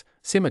mathematics,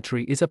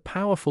 symmetry is a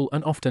powerful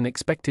and often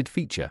expected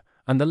feature,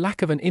 and the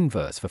lack of an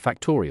inverse for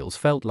factorials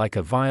felt like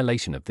a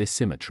violation of this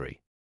symmetry.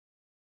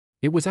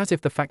 It was as if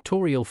the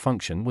factorial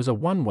function was a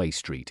one-way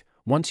street: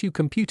 once you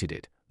computed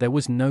it, there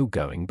was no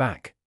going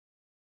back.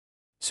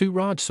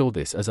 Suraj saw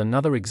this as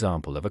another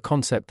example of a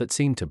concept that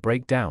seemed to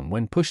break down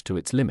when pushed to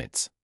its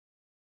limits.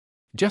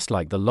 Just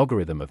like the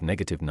logarithm of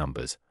negative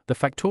numbers, the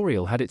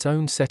factorial had its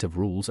own set of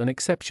rules and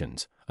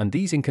exceptions, and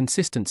these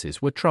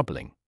inconsistencies were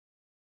troubling.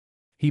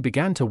 He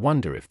began to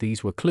wonder if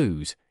these were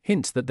clues,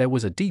 hints that there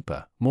was a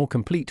deeper, more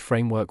complete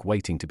framework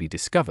waiting to be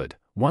discovered,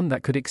 one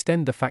that could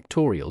extend the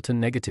factorial to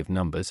negative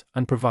numbers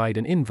and provide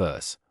an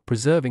inverse,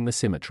 preserving the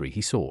symmetry he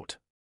sought.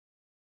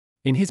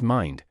 In his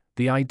mind,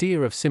 the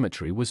idea of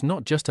symmetry was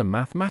not just a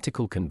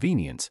mathematical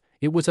convenience,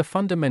 it was a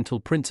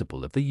fundamental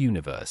principle of the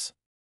universe.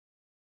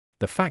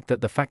 The fact that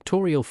the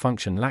factorial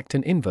function lacked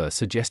an inverse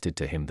suggested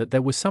to him that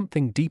there was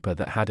something deeper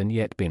that hadn't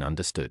yet been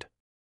understood.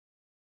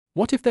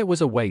 What if there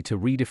was a way to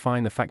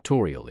redefine the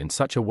factorial in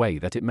such a way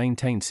that it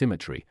maintained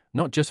symmetry,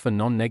 not just for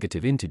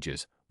non-negative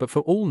integers, but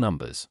for all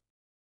numbers?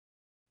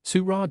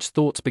 Suraj's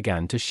thoughts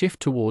began to shift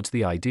towards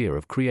the idea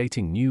of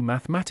creating new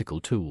mathematical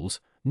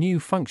tools, new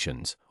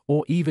functions,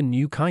 or even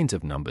new kinds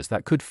of numbers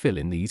that could fill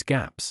in these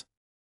gaps.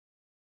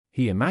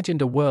 He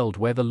imagined a world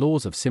where the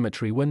laws of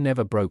symmetry were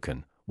never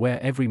broken,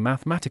 where every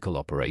mathematical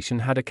operation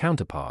had a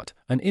counterpart,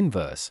 an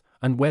inverse,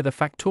 and where the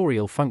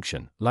factorial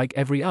function, like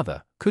every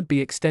other, could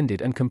be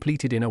extended and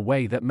completed in a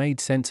way that made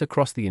sense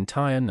across the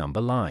entire number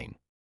line.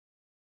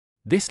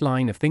 This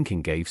line of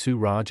thinking gave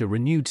Suraj a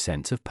renewed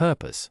sense of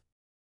purpose.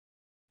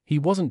 He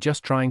wasn't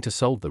just trying to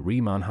solve the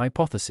Riemann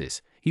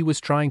hypothesis, he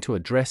was trying to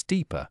address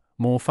deeper,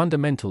 more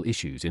fundamental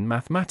issues in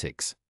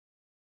mathematics.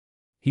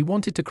 He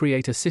wanted to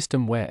create a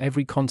system where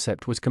every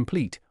concept was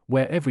complete,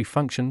 where every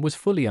function was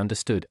fully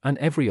understood and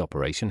every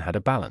operation had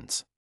a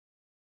balance.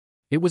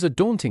 It was a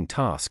daunting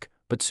task,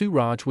 but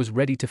Suraj was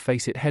ready to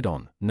face it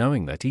head-on,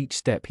 knowing that each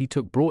step he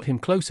took brought him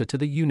closer to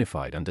the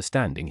unified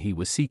understanding he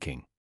was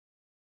seeking.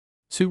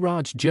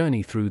 Suraj's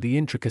journey through the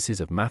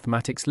intricacies of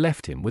mathematics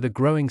left him with a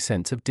growing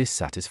sense of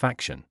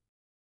dissatisfaction.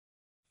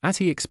 As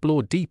he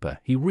explored deeper,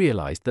 he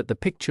realized that the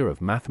picture of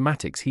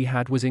mathematics he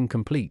had was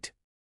incomplete.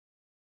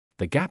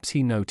 The gaps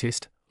he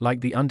noticed,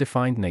 like the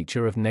undefined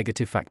nature of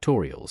negative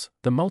factorials,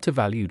 the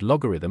multivalued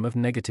logarithm of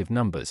negative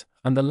numbers,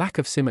 and the lack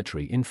of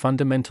symmetry in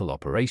fundamental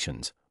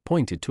operations,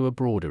 pointed to a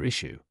broader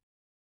issue.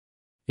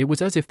 It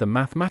was as if the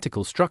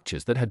mathematical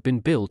structures that had been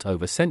built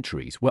over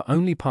centuries were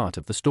only part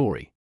of the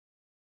story.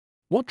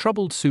 What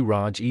troubled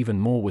Suraj even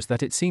more was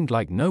that it seemed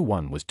like no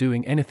one was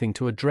doing anything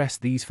to address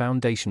these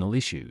foundational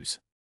issues.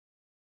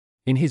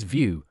 In his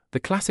view, the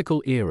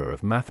classical era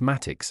of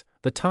mathematics,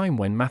 the time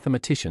when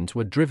mathematicians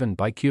were driven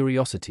by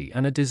curiosity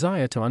and a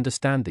desire to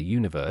understand the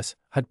universe,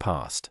 had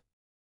passed.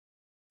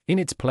 In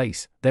its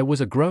place, there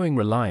was a growing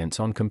reliance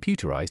on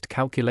computerized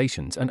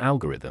calculations and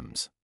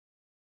algorithms.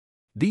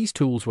 These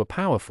tools were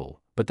powerful,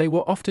 but they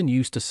were often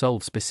used to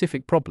solve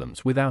specific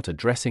problems without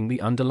addressing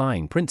the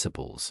underlying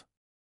principles.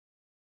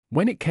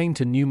 When it came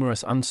to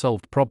numerous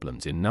unsolved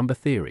problems in number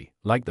theory,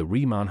 like the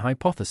Riemann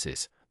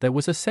hypothesis, there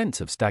was a sense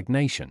of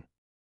stagnation.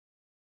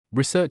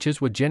 Researchers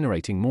were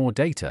generating more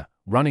data,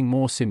 running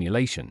more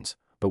simulations,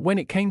 but when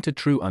it came to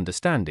true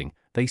understanding,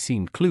 they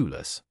seemed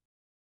clueless.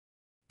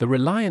 The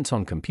reliance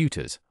on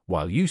computers,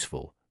 while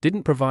useful,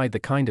 didn't provide the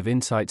kind of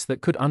insights that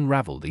could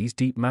unravel these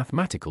deep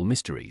mathematical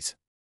mysteries.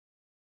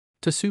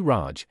 To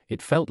Suraj,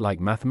 it felt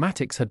like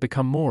mathematics had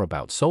become more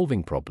about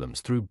solving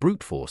problems through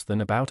brute force than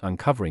about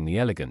uncovering the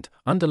elegant,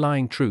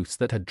 underlying truths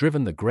that had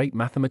driven the great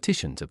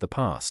mathematicians of the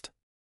past.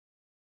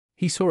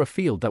 he saw a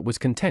field that was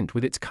content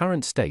with its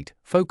current state,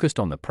 focused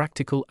on the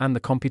practical and the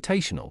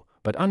computational,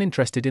 but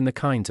uninterested in the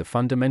kinds of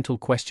fundamental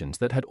questions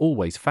that had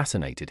always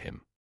fascinated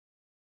him.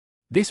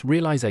 This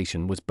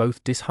realization was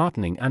both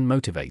disheartening and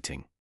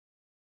motivating.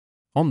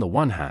 On the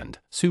one hand,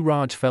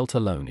 Suraj felt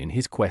alone in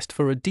his quest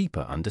for a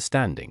deeper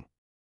understanding.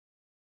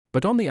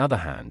 But on the other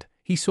hand,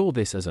 he saw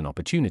this as an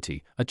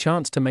opportunity, a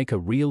chance to make a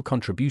real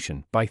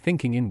contribution by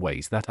thinking in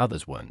ways that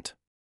others weren't.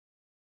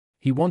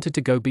 He wanted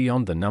to go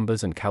beyond the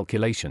numbers and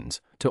calculations,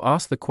 to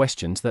ask the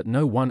questions that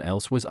no one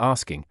else was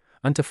asking,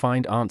 and to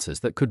find answers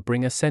that could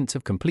bring a sense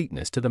of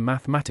completeness to the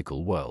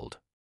mathematical world.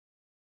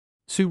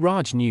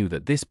 Suraj knew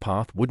that this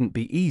path wouldn't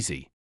be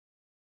easy.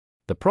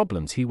 The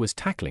problems he was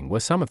tackling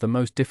were some of the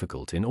most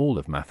difficult in all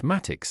of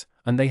mathematics,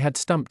 and they had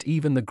stumped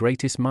even the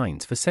greatest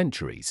minds for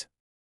centuries.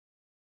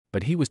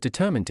 But he was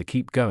determined to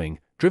keep going,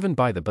 driven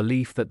by the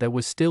belief that there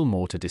was still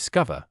more to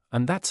discover,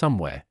 and that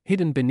somewhere,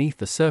 hidden beneath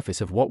the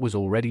surface of what was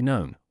already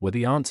known, were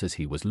the answers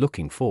he was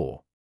looking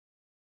for.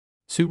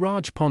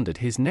 Suraj pondered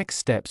his next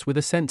steps with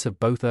a sense of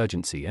both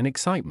urgency and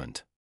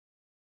excitement.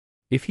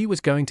 If he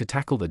was going to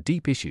tackle the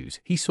deep issues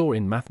he saw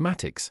in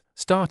mathematics,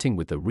 starting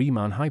with the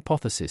Riemann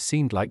hypothesis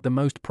seemed like the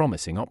most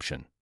promising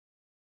option.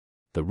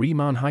 The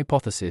Riemann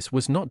hypothesis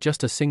was not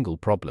just a single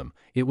problem,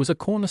 it was a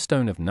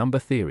cornerstone of number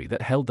theory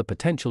that held the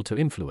potential to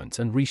influence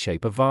and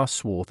reshape a vast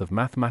swath of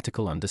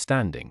mathematical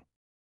understanding.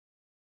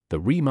 The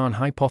Riemann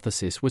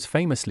hypothesis was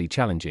famously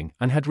challenging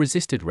and had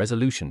resisted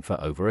resolution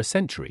for over a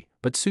century,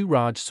 but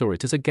Suraj saw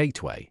it as a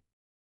gateway.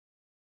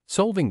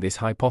 Solving this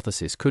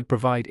hypothesis could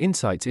provide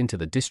insights into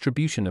the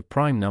distribution of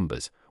prime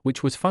numbers,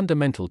 which was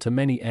fundamental to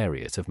many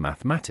areas of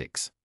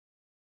mathematics.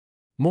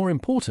 More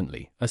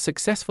importantly, a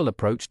successful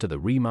approach to the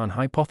Riemann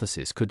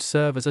hypothesis could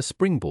serve as a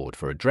springboard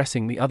for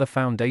addressing the other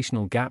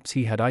foundational gaps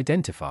he had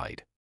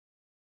identified.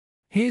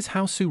 Here's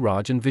how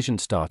Suraj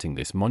envisioned starting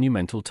this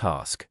monumental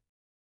task.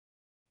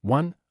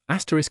 1.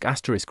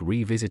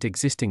 Revisit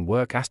existing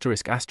work.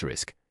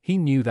 He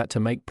knew that to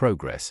make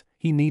progress,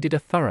 he needed a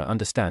thorough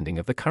understanding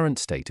of the current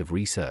state of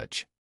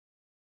research.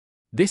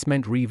 This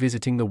meant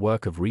revisiting the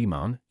work of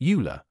Riemann,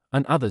 Euler,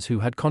 and others who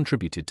had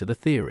contributed to the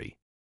theory.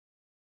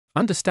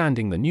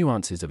 Understanding the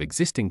nuances of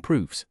existing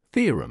proofs,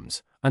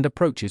 theorems, and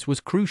approaches was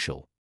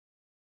crucial.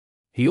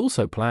 He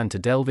also planned to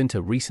delve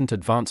into recent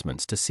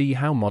advancements to see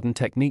how modern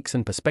techniques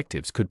and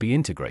perspectives could be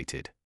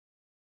integrated.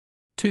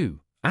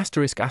 2.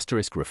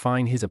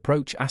 Refine his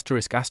approach.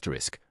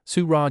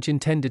 Suraj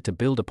intended to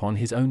build upon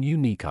his own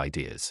unique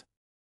ideas.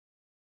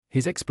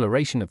 His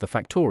exploration of the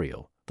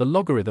factorial, the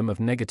logarithm of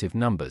negative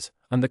numbers,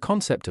 and the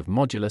concept of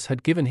modulus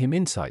had given him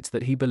insights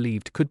that he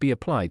believed could be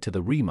applied to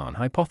the Riemann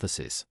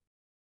hypothesis.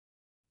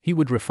 He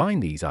would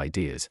refine these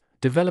ideas,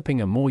 developing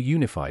a more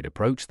unified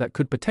approach that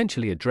could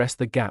potentially address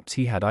the gaps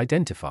he had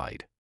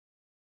identified.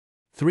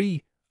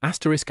 3.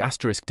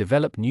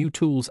 Develop new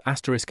tools.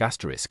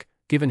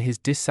 Given his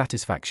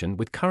dissatisfaction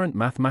with current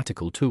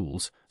mathematical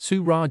tools,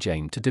 Suraj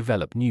aimed to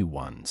develop new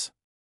ones.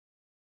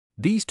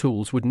 These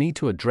tools would need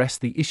to address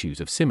the issues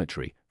of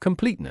symmetry,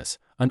 completeness,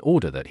 and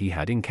order that he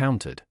had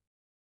encountered.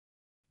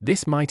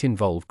 This might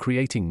involve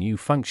creating new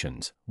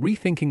functions,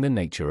 rethinking the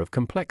nature of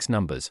complex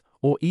numbers,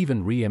 or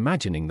even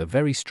reimagining the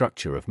very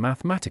structure of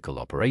mathematical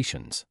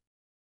operations.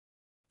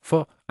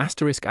 4.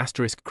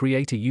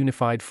 Create a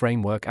unified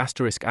framework.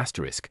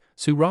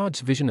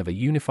 Suraj's vision of a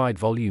unified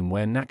volume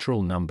where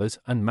natural numbers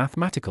and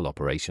mathematical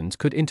operations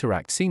could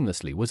interact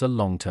seamlessly was a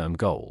long-term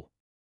goal.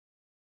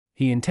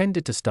 He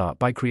intended to start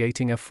by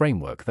creating a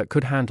framework that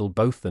could handle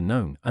both the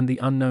known and the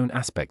unknown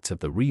aspects of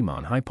the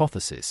Riemann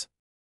hypothesis.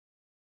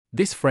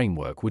 This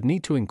framework would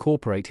need to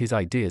incorporate his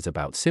ideas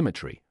about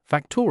symmetry,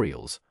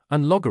 factorials,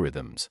 and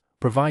logarithms,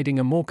 providing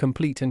a more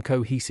complete and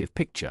cohesive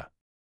picture.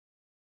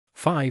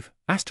 5.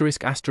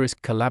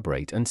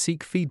 Collaborate and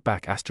seek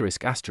feedback.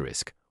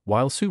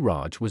 While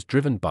Suraj was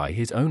driven by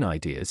his own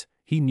ideas,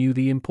 he knew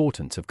the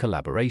importance of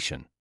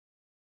collaboration.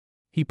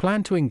 He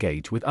planned to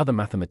engage with other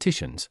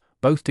mathematicians,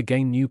 both to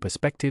gain new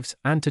perspectives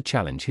and to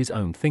challenge his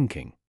own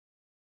thinking.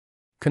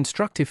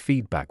 Constructive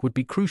feedback would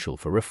be crucial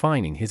for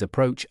refining his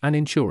approach and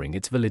ensuring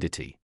its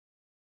validity.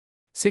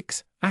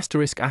 6.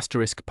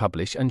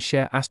 Publish and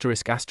share.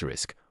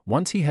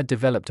 Once he had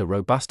developed a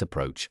robust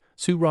approach,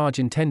 Suraj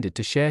intended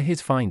to share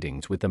his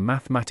findings with the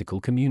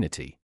mathematical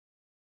community.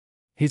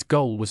 His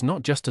goal was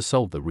not just to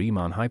solve the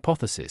Riemann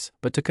hypothesis,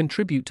 but to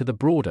contribute to the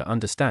broader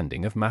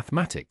understanding of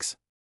mathematics.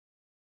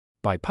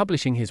 By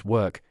publishing his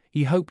work,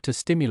 he hoped to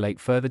stimulate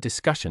further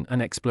discussion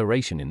and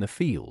exploration in the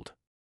field.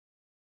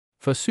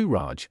 For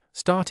Suraj,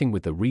 starting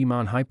with the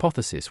Riemann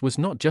hypothesis was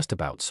not just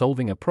about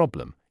solving a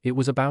problem, it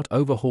was about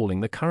overhauling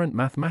the current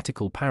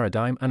mathematical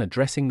paradigm and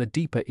addressing the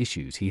deeper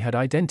issues he had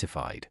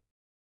identified.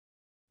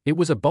 It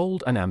was a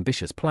bold and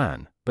ambitious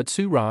plan, but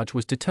Suraj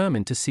was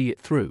determined to see it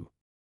through.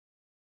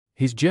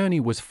 His journey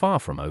was far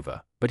from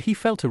over, but he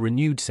felt a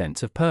renewed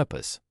sense of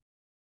purpose.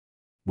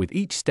 With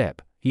each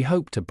step, he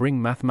hoped to bring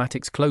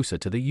mathematics closer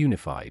to the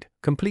unified,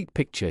 complete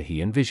picture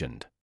he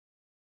envisioned.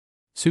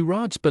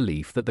 Suraj's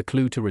belief that the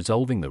clue to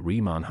resolving the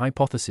Riemann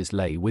hypothesis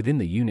lay within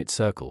the unit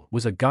circle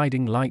was a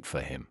guiding light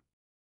for him.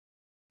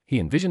 he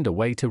envisioned a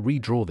way to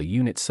redraw the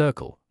unit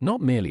circle, not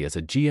merely as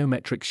a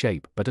geometric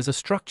shape but as a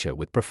structure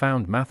with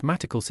profound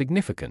mathematical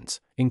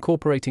significance,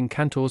 incorporating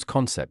Cantor's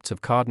concepts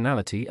of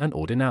cardinality and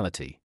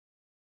ordinality.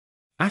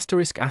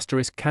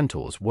 ***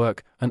 Cantor's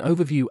work, an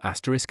overview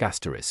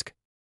 ***.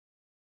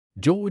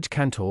 George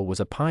Cantor was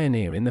a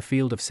pioneer in the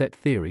field of set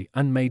theory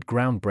and made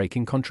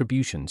groundbreaking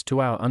contributions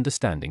to our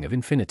understanding of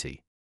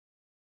infinity.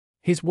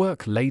 His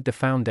work laid the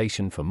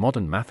foundation for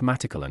modern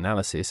mathematical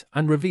analysis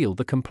and revealed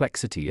the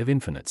complexity of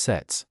infinite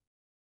sets.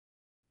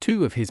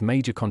 Two of his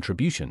major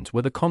contributions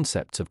were the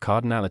concepts of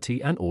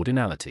cardinality and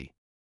ordinality.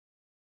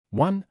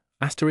 1.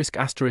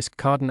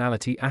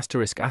 Cardinality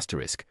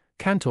 ***.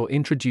 Cantor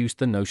introduced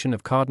the notion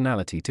of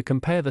cardinality to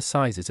compare the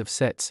sizes of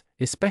sets,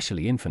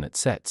 especially infinite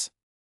sets.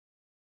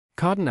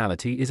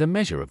 Cardinality is a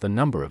measure of the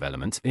number of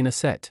elements in a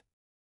set.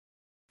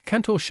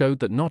 Cantor showed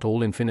that not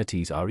all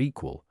infinities are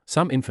equal,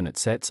 some infinite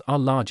sets are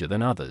larger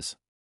than others.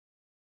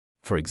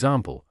 For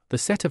example, the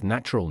set of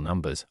natural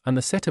numbers and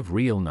the set of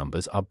real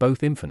numbers are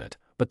both infinite,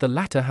 but the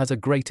latter has a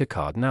greater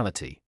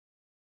cardinality.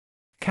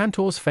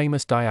 Cantor's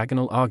famous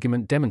diagonal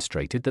argument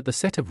demonstrated that the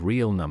set of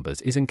real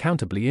numbers is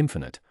uncountably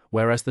infinite,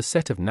 whereas the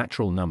set of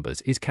natural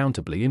numbers is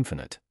countably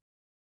infinite.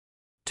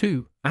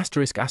 2.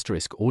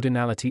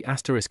 Ordinality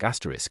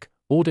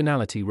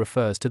Ordinality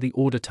refers to the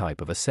order type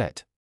of a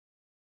set.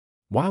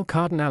 While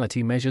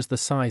cardinality measures the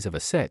size of a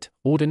set,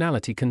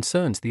 ordinality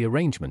concerns the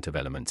arrangement of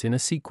elements in a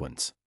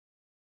sequence.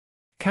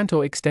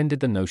 Cantor extended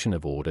the notion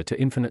of order to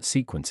infinite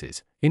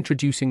sequences,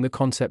 introducing the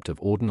concept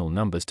of ordinal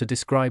numbers to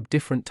describe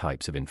different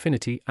types of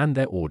infinity and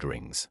their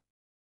orderings.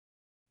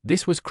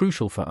 This was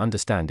crucial for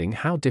understanding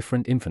how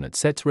different infinite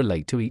sets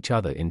relate to each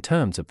other in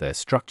terms of their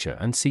structure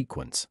and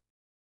sequence.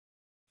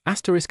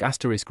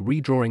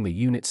 Redrawing the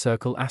unit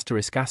circle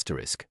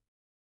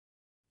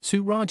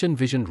Surajit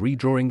envisioned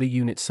redrawing the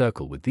unit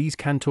circle with these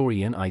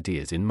Cantorian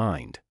ideas in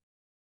mind.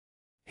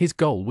 His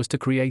goal was to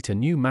create a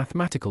new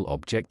mathematical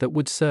object that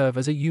would serve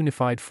as a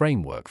unified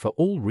framework for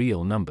all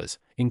real numbers,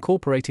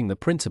 incorporating the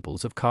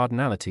principles of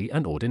cardinality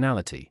and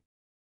ordinality.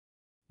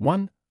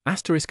 1.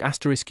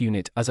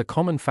 Unit as a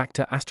common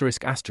factor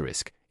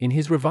In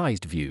his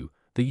revised view,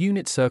 the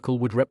unit circle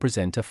would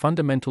represent a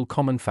fundamental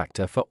common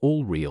factor for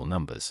all real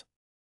numbers.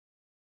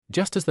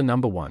 Just as the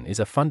number 1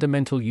 is a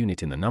fundamental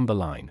unit in the number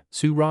line,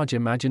 Surajit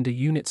imagined a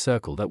unit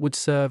circle that would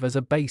serve as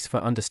a base for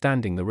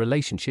understanding the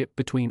relationship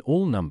between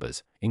all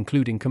numbers,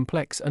 including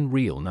complex and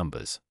real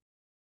numbers.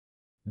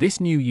 This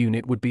new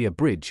unit would be a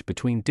bridge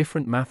between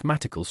different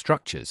mathematical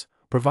structures,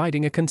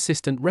 providing a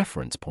consistent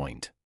reference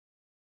point.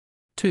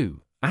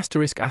 2.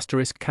 Cantor's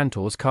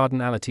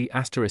cardinality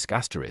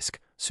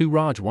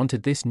Surajit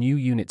wanted this new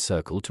unit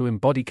circle to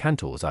embody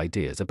Cantor's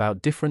ideas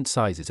about different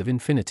sizes of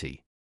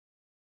infinity.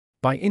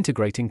 By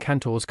integrating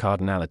Cantor's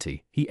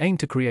cardinality, he aimed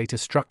to create a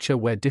structure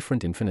where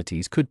different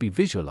infinities could be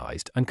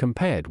visualized and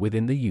compared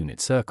within the unit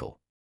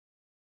circle.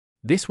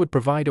 This would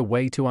provide a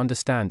way to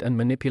understand and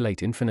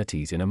manipulate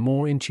infinities in a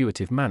more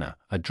intuitive manner,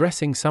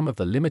 addressing some of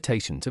the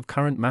limitations of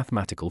current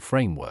mathematical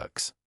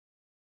frameworks.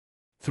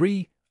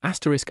 3.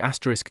 Cantor's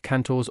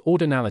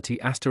ordinality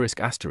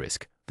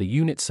The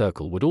unit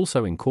circle would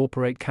also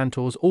incorporate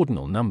Cantor's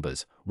ordinal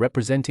numbers,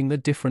 representing the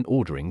different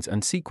orderings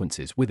and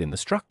sequences within the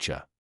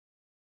structure.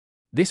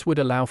 This would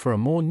allow for a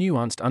more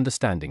nuanced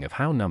understanding of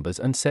how numbers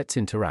and sets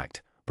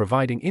interact,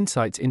 providing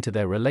insights into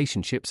their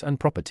relationships and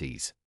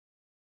properties.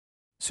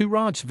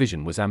 Surajit's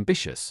vision was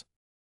ambitious.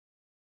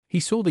 He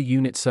saw the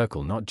unit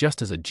circle not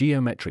just as a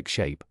geometric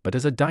shape but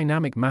as a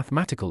dynamic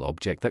mathematical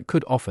object that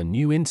could offer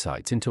new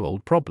insights into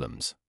old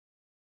problems.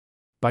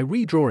 By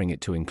redrawing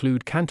it to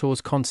include Cantor's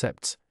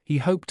concepts, he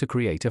hoped to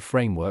create a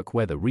framework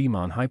where the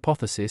Riemann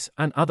hypothesis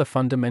and other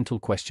fundamental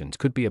questions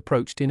could be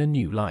approached in a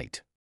new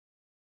light.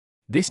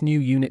 This new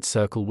unit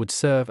circle would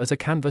serve as a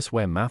canvas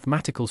where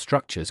mathematical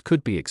structures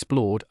could be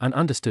explored and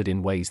understood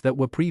in ways that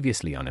were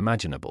previously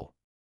unimaginable.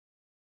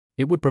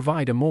 It would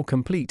provide a more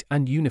complete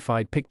and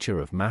unified picture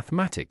of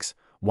mathematics,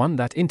 one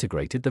that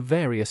integrated the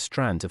various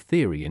strands of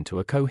theory into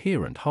a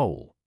coherent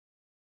whole.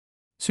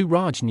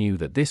 Surajit knew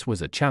that this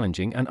was a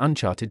challenging and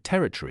uncharted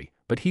territory,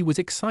 but he was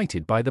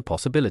excited by the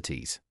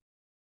possibilities.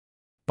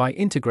 By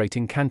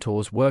integrating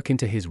Cantor's work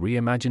into his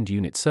reimagined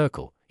unit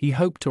circle, he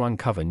hoped to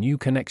uncover new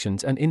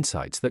connections and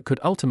insights that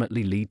could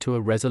ultimately lead to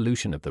a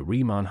resolution of the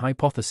Riemann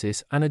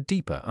hypothesis and a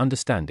deeper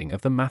understanding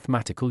of the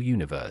mathematical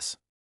universe.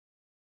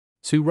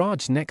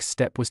 Surajit's next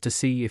step was to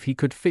see if he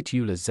could fit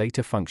Euler's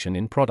zeta function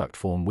in product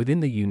form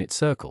within the unit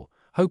circle,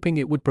 hoping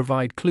it would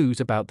provide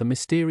clues about the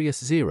mysterious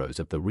zeros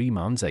of the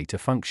Riemann zeta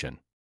function.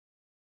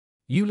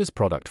 Euler's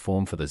product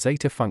form for the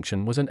zeta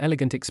function was an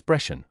elegant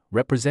expression,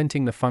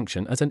 representing the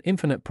function as an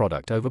infinite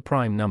product over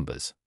prime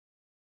numbers.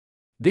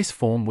 This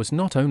form was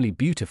not only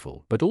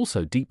beautiful but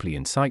also deeply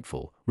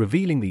insightful,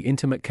 revealing the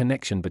intimate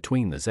connection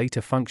between the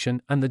zeta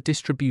function and the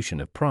distribution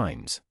of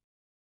primes.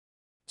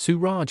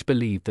 Surajit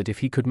believed that if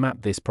he could map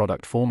this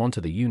product form onto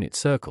the unit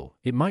circle,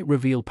 it might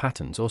reveal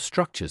patterns or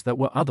structures that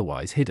were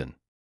otherwise hidden.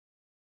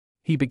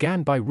 He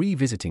began by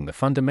revisiting the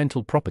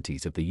fundamental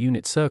properties of the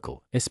unit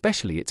circle,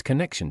 especially its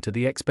connection to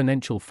the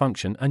exponential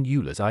function and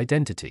Euler's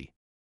identity.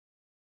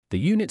 The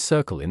unit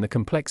circle in the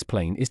complex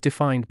plane is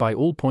defined by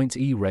all points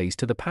e raised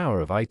to the power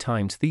of I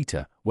times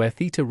theta, where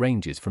theta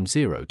ranges from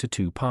 0 to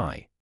 2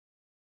 pi.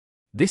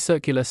 This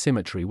circular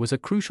symmetry was a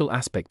crucial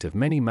aspect of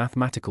many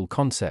mathematical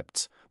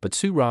concepts, but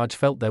Surajit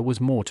felt there was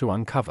more to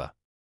uncover.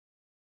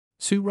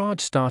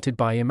 Surajit started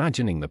by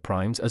imagining the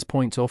primes as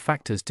points or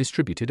factors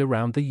distributed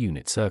around the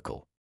unit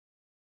circle.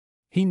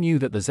 He knew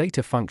that the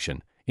zeta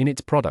function, in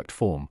its product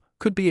form,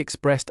 could be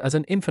expressed as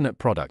an infinite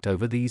product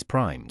over these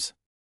primes.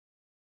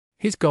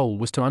 His goal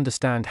was to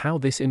understand how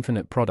this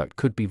infinite product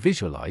could be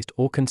visualized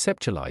or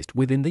conceptualized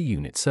within the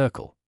unit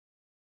circle.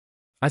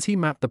 As he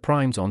mapped the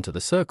primes onto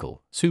the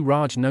circle,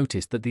 Surajit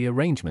noticed that the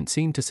arrangement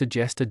seemed to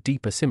suggest a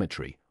deeper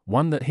symmetry,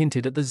 one that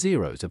hinted at the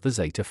zeros of the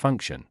zeta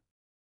function.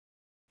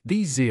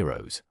 These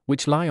zeros,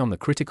 which lie on the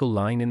critical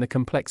line in the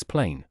complex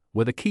plane,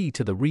 were the key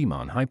to the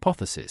Riemann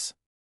hypothesis.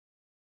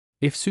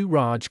 If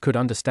Surajit could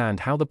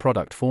understand how the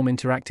product form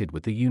interacted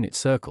with the unit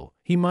circle,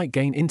 he might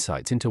gain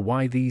insights into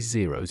why these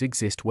zeros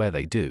exist where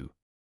they do.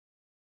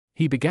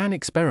 He began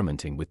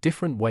experimenting with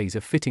different ways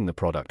of fitting the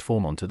product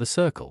form onto the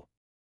circle.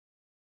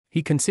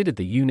 He considered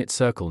the unit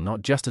circle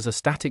not just as a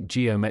static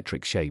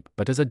geometric shape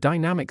but as a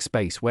dynamic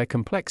space where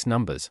complex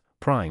numbers,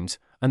 primes,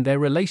 and their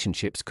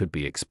relationships could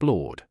be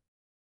explored.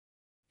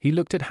 He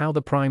looked at how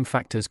the prime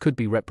factors could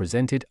be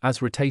represented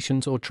as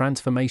rotations or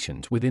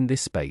transformations within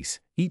this space,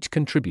 each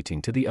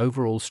contributing to the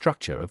overall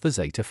structure of the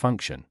zeta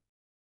function.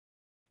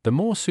 The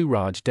more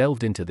Surajit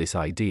delved into this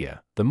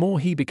idea, the more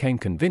he became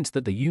convinced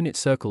that the unit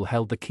circle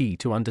held the key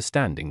to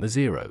understanding the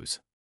zeros.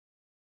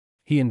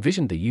 He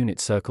envisioned the unit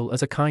circle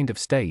as a kind of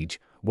stage,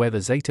 where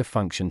the zeta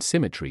function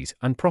symmetries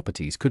and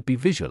properties could be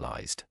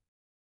visualized.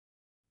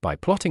 By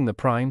plotting the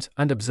primes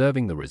and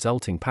observing the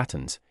resulting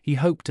patterns, he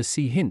hoped to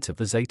see hints of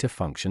the zeta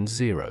function's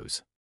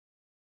zeros.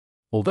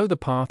 Although the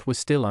path was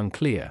still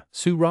unclear,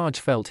 Surajit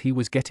felt he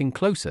was getting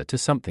closer to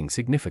something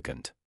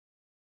significant.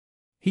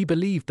 He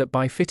believed that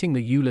by fitting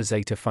the Euler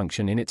zeta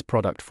function in its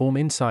product form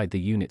inside the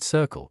unit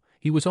circle,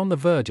 he was on the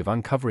verge of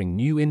uncovering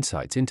new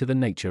insights into the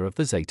nature of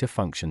the zeta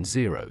function's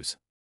zeros.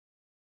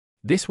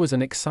 This was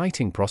an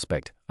exciting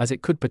prospect, as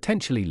it could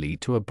potentially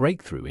lead to a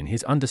breakthrough in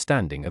his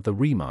understanding of the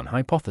Riemann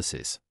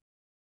hypothesis.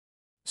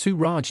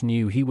 Surajit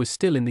knew he was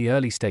still in the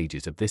early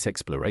stages of this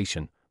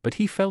exploration, but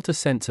he felt a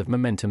sense of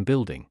momentum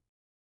building.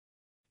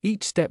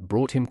 Each step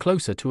brought him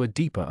closer to a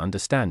deeper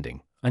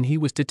understanding, and he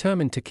was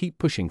determined to keep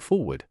pushing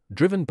forward,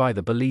 driven by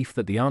the belief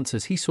that the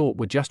answers he sought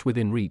were just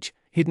within reach,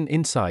 hidden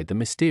inside the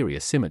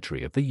mysterious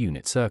symmetry of the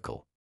unit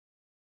circle.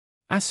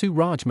 As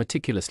Surajit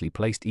meticulously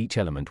placed each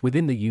element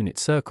within the unit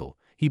circle,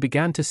 he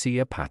began to see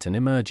a pattern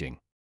emerging.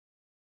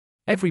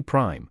 Every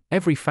prime,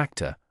 every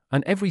factor,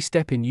 and every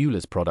step in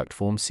Euler's product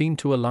form seemed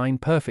to align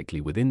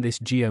perfectly within this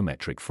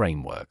geometric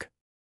framework.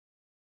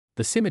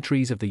 The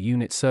symmetries of the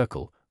unit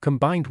circle,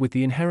 combined with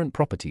the inherent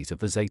properties of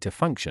the zeta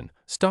function,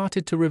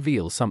 started to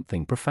reveal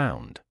something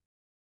profound.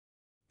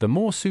 The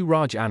more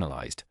Surajit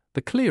analyzed,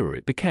 the clearer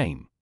it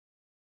became.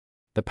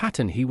 The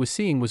pattern he was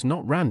seeing was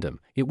not random,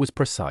 it was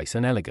precise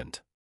and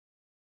elegant.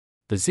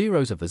 The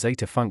zeros of the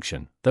zeta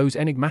function, those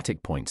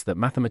enigmatic points that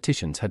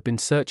mathematicians had been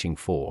searching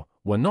for,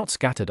 were not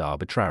scattered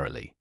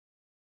arbitrarily.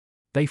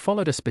 They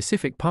followed a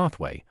specific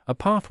pathway, a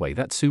pathway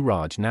that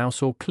Surajit now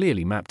saw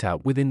clearly mapped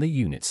out within the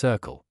unit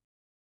circle.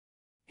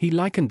 He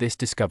likened this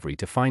discovery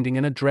to finding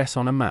an address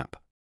on a map.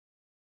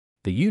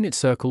 The unit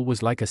circle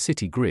was like a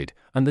city grid,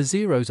 and the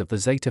zeros of the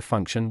zeta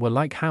function were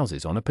like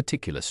houses on a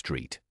particular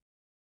street.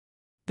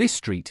 This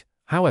street,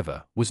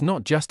 however, was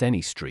not just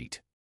any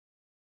street.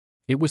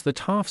 It was the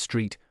half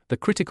street, the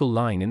critical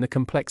line in the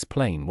complex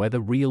plane where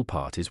the real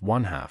part is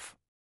one half.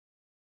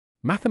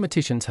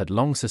 Mathematicians had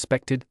long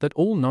suspected that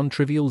all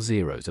non-trivial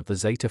zeros of the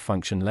zeta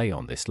function lay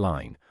on this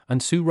line,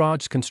 and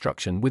Surajit's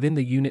construction within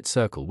the unit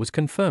circle was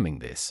confirming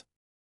this.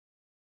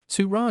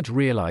 Surajit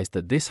realized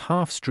that this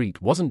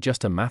half-street wasn't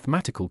just a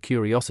mathematical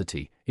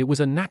curiosity, it was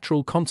a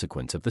natural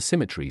consequence of the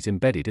symmetries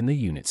embedded in the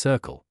unit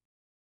circle.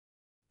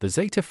 The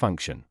zeta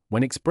function,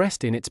 when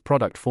expressed in its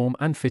product form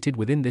and fitted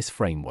within this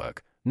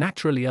framework,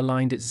 naturally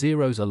aligned its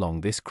zeros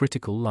along this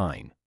critical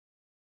line.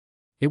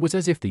 It was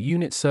as if the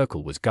unit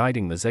circle was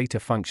guiding the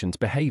zeta function's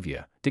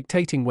behavior,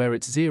 dictating where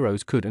its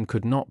zeros could and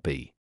could not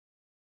be.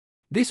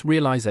 This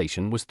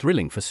realization was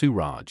thrilling for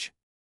Surajit.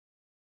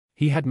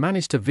 He had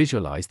managed to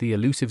visualize the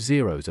elusive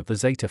zeros of the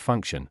zeta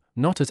function,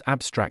 not as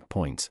abstract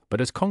points, but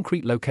as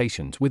concrete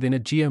locations within a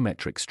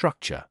geometric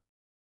structure.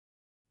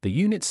 The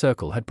unit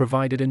circle had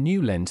provided a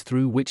new lens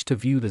through which to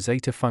view the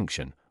zeta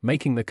function,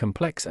 making the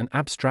complex and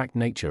abstract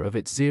nature of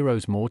its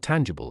zeros more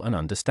tangible and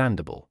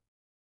understandable.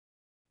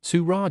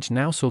 Surajit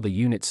now saw the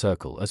unit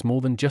circle as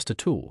more than just a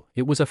tool,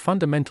 it was a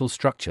fundamental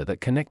structure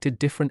that connected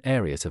different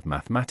areas of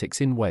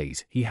mathematics in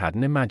ways he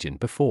hadn't imagined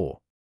before.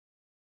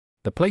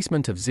 The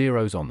placement of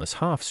zeros on this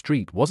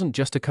half-street wasn't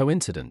just a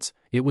coincidence,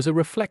 it was a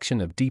reflection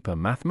of deeper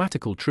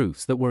mathematical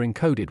truths that were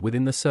encoded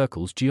within the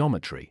circle's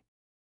geometry.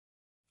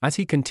 As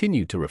he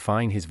continued to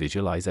refine his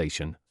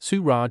visualization,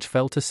 Suraj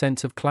felt a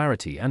sense of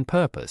clarity and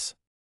purpose.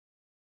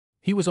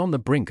 He was on the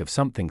brink of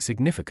something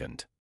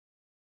significant.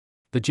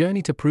 The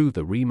journey to prove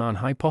the Riemann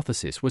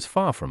hypothesis was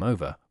far from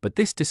over, but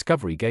this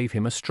discovery gave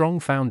him a strong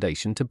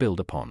foundation to build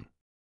upon.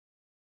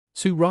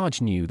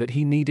 Suraj knew that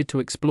he needed to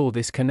explore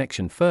this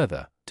connection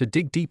further, to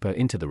dig deeper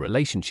into the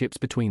relationships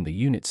between the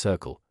unit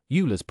circle,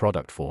 Euler's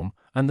product form,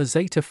 and the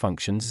zeta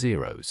function's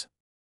zeros.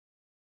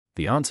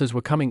 The answers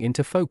were coming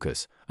into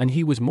focus, and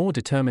he was more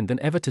determined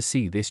than ever to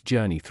see this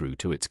journey through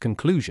to its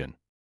conclusion.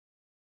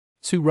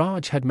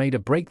 Suraj had made a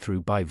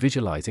breakthrough by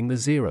visualizing the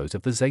zeros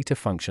of the zeta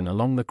function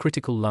along the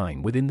critical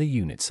line within the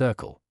unit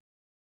circle.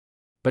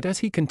 But as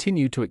he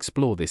continued to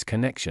explore this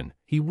connection,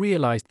 he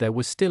realized there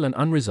was still an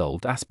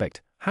unresolved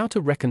aspect: how to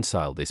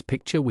reconcile this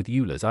picture with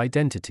Euler's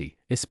identity,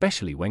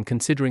 especially when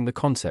considering the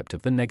concept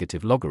of the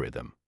negative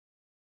logarithm.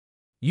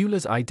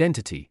 Euler's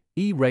identity,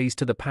 e raised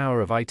to the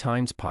power of I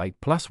times pi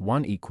plus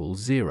 1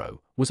 equals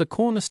 0, was a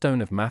cornerstone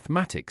of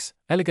mathematics,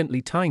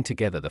 elegantly tying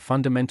together the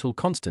fundamental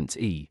constants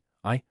e,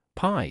 I,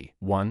 pi,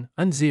 1,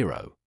 and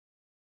 0.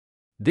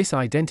 This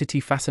identity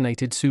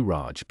fascinated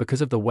Suraj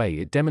because of the way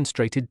it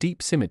demonstrated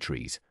deep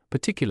symmetries,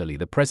 particularly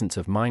the presence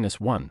of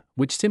 -1,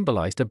 which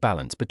symbolized a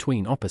balance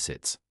between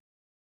opposites.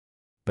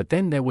 But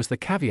then there was the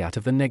caveat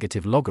of the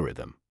negative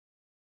logarithm.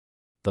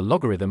 The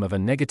logarithm of a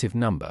negative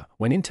number,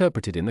 when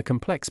interpreted in the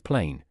complex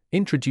plane,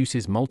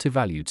 introduces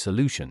multivalued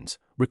solutions,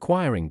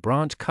 requiring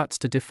branch cuts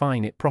to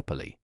define it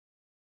properly.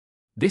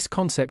 This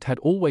concept had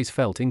always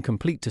felt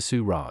incomplete to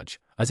Suraj,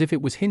 as if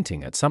it was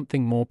hinting at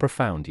something more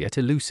profound yet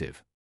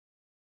elusive.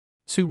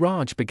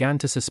 Suraj began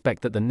to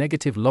suspect that the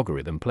negative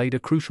logarithm played a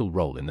crucial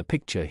role in the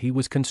picture he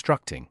was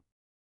constructing.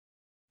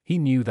 He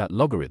knew that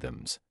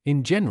logarithms,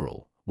 in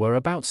general, were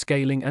about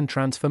scaling and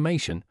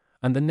transformation,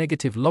 and the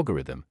negative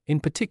logarithm,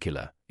 in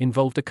particular,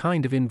 involved a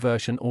kind of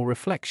inversion or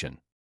reflection.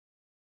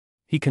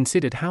 He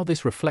considered how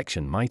this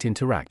reflection might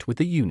interact with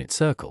the unit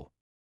circle.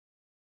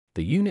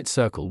 The unit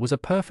circle was a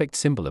perfect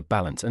symbol of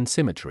balance and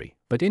symmetry,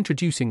 but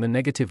introducing the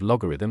negative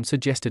logarithm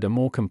suggested a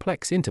more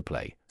complex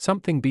interplay,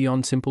 something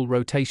beyond simple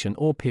rotation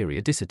or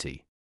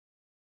periodicity.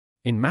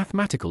 In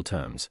mathematical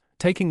terms,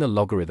 taking the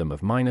logarithm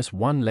of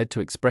 -1 led to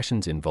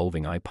expressions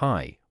involving I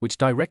pi, which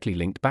directly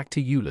linked back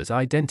to Euler's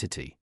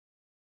identity.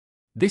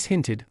 This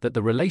hinted that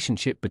the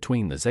relationship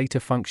between the zeta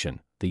function,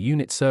 the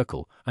unit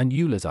circle, and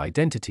Euler's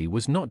identity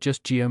was not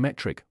just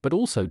geometric but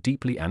also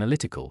deeply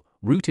analytical,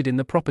 rooted in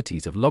the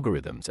properties of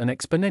logarithms and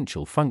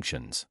exponential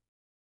functions.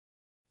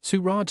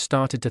 Suraj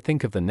started to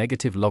think of the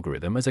negative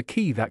logarithm as a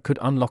key that could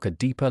unlock a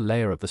deeper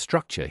layer of the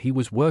structure he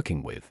was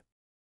working with.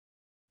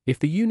 If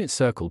the unit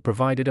circle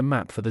provided a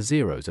map for the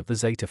zeros of the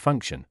zeta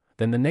function,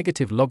 then the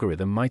negative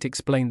logarithm might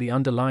explain the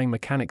underlying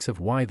mechanics of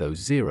why those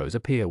zeros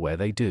appear where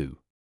they do.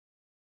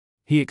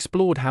 He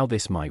explored how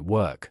this might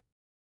work.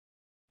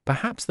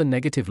 Perhaps the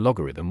negative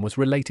logarithm was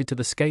related to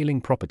the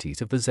scaling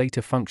properties of the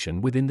zeta function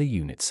within the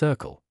unit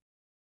circle.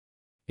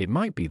 It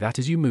might be that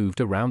as you moved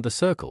around the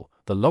circle,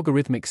 the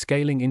logarithmic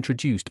scaling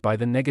introduced by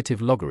the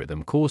negative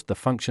logarithm caused the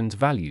function's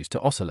values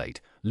to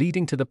oscillate,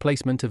 leading to the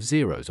placement of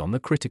zeros on the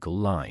critical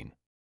line.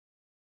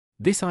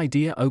 This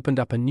idea opened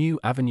up a new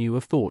avenue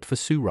of thought for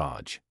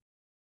Suraj.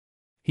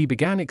 He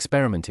began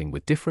experimenting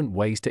with different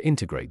ways to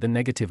integrate the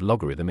negative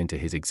logarithm into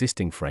his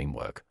existing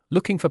framework,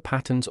 looking for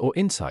patterns or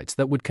insights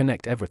that would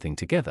connect everything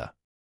together.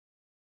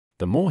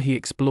 The more he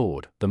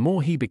explored, the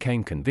more he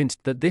became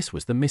convinced that this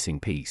was the missing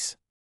piece.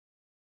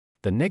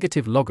 The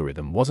negative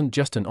logarithm wasn't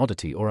just an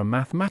oddity or a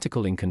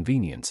mathematical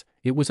inconvenience,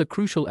 it was a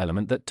crucial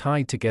element that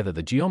tied together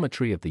the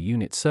geometry of the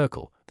unit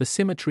circle, the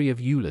symmetry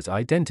of Euler's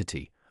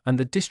identity, and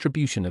the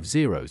distribution of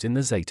zeros in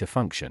the zeta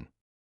function.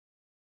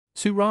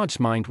 Suraj's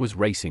mind was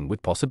racing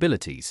with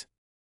possibilities.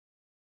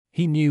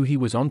 He knew he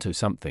was onto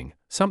something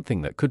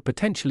that could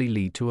potentially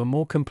lead to a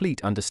more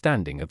complete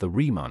understanding of the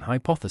Riemann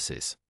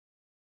hypothesis.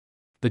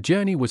 The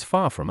journey was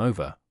far from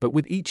over, but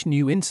with each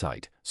new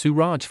insight,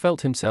 Suraj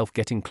felt himself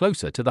getting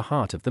closer to the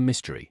heart of the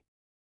mystery.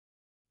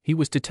 He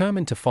was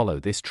determined to follow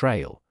this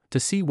trail, to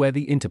see where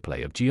the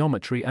interplay of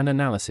geometry and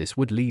analysis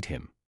would lead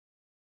him.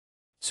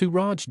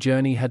 Suraj's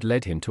journey had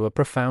led him to a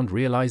profound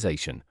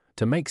realization: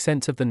 to make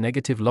sense of the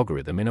negative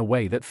logarithm in a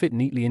way that fit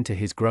neatly into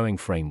his growing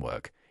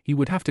framework, he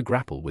would have to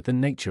grapple with the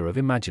nature of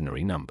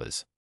imaginary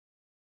numbers.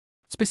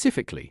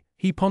 Specifically,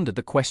 he pondered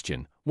the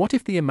question, what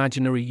if the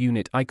imaginary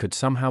unit I could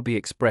somehow be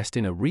expressed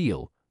in a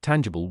real,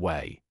 tangible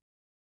way?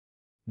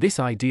 This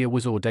idea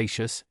was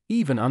audacious,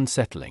 even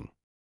unsettling.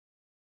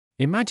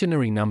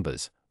 Imaginary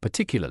numbers,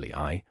 particularly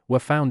I, were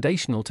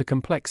foundational to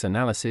complex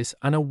analysis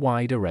and a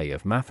wide array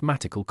of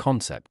mathematical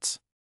concepts.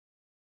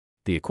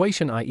 The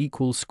equation I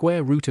equals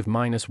square root of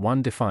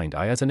 -1 defined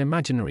I as an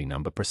imaginary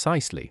number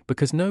precisely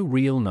because no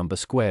real number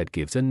squared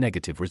gives a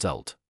negative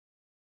result.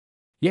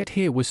 Yet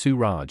here was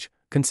Suraj,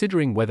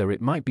 considering whether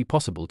it might be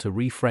possible to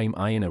reframe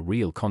I in a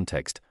real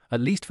context,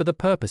 at least for the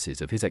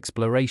purposes of his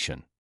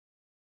exploration.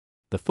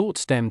 The thought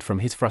stemmed from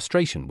his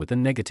frustration with the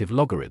negative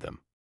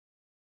logarithm.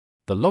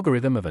 the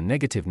logarithm of a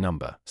negative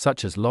number,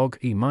 such as log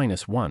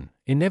e-1,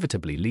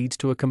 inevitably leads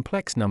to a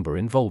complex number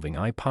involving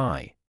I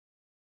pi.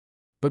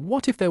 But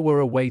what if there were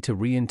a way to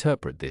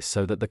reinterpret this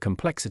so that the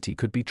complexity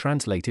could be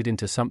translated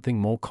into something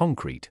more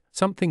concrete,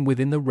 something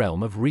within the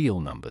realm of real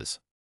numbers?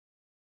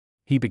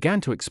 He began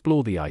to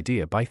explore the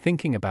idea by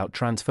thinking about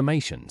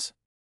transformations.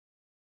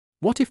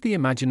 What if the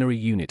imaginary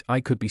unit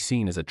I could be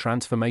seen as a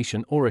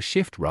transformation or a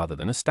shift rather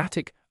than a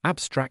static,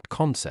 abstract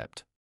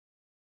concept?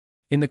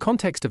 In the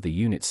context of the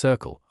unit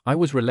circle, I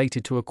was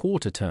related to a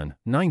quarter turn,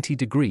 90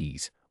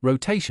 degrees,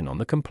 rotation on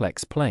the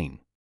complex plane.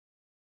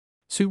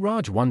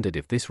 Surajit wondered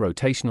if this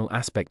rotational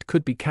aspect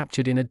could be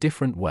captured in a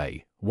different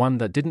way, one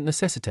that didn't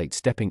necessitate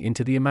stepping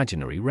into the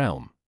imaginary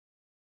realm.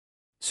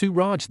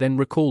 Surajit then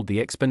recalled the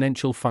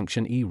exponential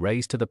function e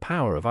raised to the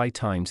power of I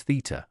times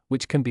theta,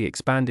 which can be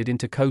expanded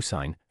into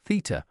cosine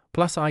theta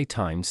plus I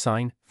times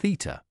sine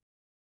theta.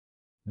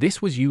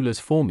 This was Euler's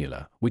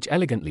formula, which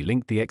elegantly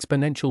linked the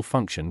exponential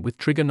function with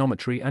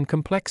trigonometry and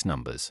complex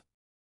numbers.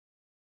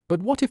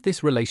 But what if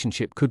this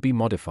relationship could be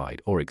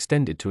modified or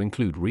extended to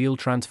include real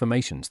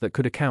transformations that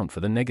could account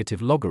for the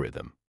negative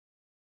logarithm?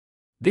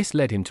 This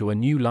led him to a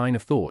new line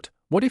of thought.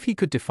 What if he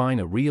could define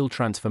a real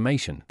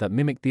transformation that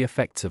mimicked the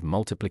effects of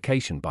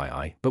multiplication by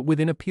I but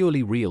within a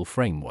purely real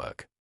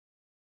framework?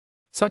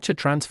 Such a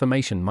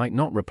transformation might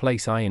not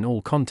replace I in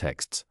all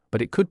contexts,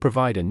 but it could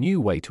provide a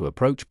new way to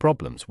approach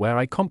problems where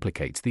I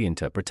complicates the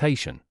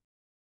interpretation.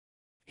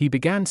 He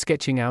began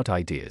sketching out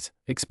ideas,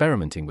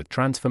 experimenting with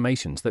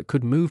transformations that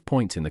could move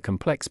points in the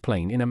complex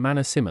plane in a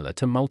manner similar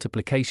to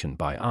multiplication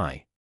by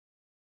I.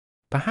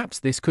 Perhaps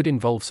this could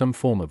involve some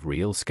form of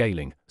real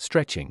scaling,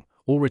 stretching,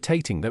 or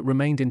rotating that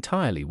remained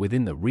entirely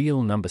within the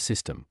real number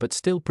system but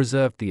still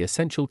preserved the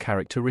essential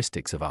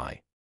characteristics of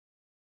I.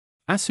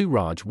 As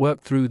Surajit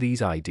worked through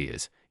these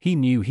ideas, he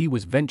knew he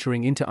was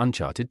venturing into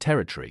uncharted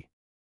territory.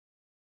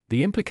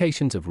 The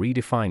implications of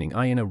redefining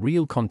I in a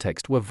real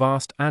context were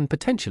vast and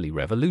potentially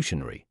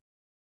revolutionary.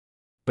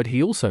 But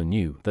he also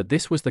knew that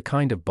this was the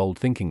kind of bold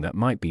thinking that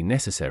might be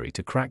necessary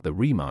to crack the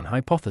Riemann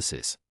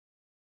hypothesis.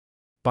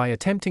 By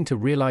attempting to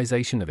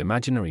realization of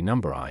imaginary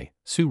number I,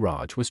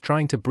 Surajit was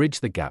trying to bridge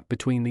the gap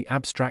between the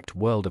abstract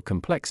world of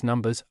complex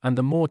numbers and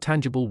the more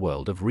tangible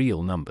world of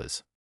real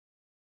numbers.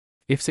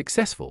 If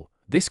successful,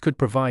 this could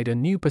provide a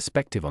new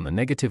perspective on the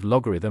negative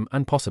logarithm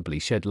and possibly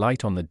shed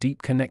light on the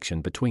deep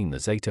connection between the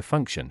zeta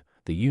function,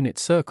 the unit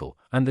circle,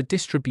 and the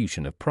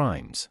distribution of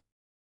primes.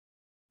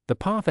 The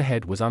path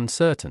ahead was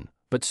uncertain,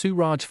 but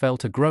Surajit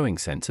felt a growing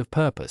sense of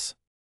purpose.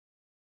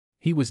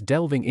 He was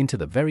delving into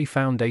the very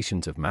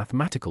foundations of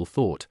mathematical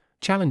thought,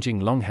 challenging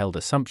long-held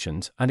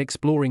assumptions and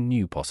exploring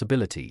new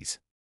possibilities.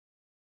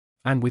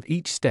 And with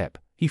each step,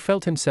 he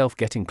felt himself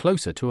getting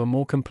closer to a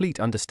more complete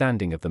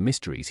understanding of the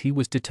mysteries he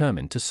was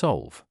determined to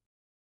solve.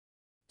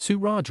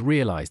 Surajit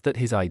realized that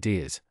his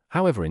ideas,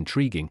 however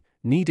intriguing,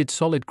 needed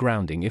solid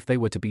grounding if they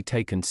were to be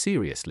taken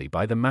seriously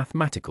by the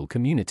mathematical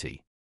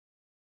community.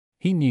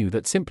 He knew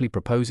that simply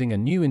proposing a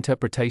new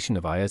interpretation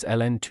of I as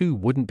ln2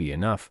 wouldn't be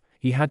enough.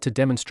 He had to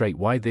demonstrate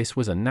why this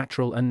was a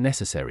natural and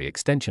necessary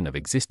extension of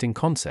existing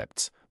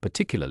concepts,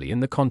 particularly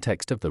in the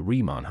context of the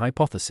Riemann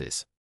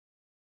hypothesis.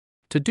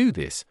 To do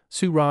this,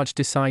 Surajit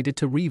decided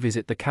to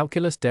revisit the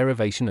calculus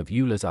derivation of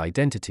Euler's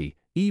identity,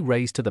 e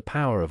raised to the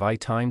power of I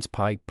times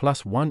pi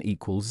plus 1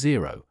 equals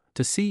 0,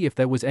 to see if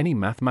there was any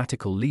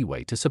mathematical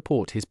leeway to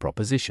support his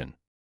proposition.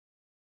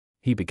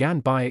 He began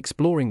by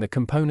exploring the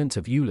components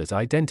of Euler's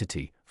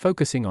identity,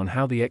 focusing on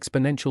how the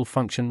exponential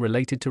function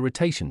related to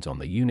rotations on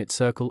the unit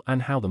circle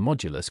and how the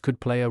modulus could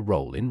play a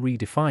role in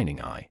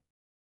redefining I.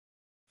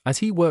 As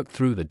he worked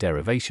through the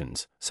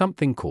derivations,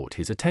 something caught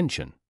his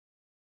attention.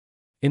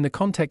 In the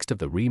context of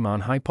the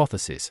Riemann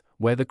hypothesis,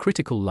 where the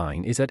critical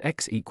line is at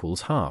x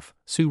equals half,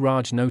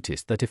 Surajit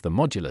noticed that if the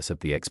modulus of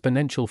the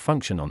exponential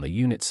function on the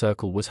unit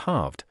circle was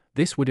halved,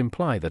 this would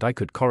imply that I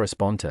could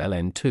correspond to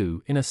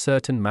ln2 in a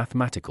certain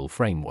mathematical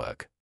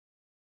framework.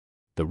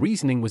 The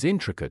reasoning was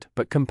intricate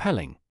but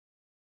compelling.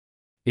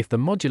 If the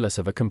modulus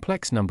of a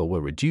complex number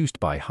were reduced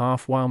by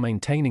half while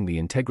maintaining the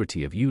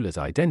integrity of Euler's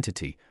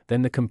identity,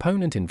 then the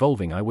component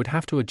involving I would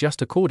have to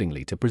adjust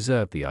accordingly to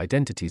preserve the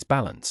identity's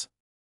balance.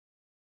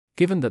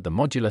 Given that the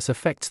modulus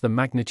affects the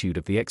magnitude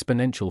of the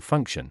exponential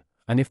function,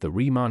 and if the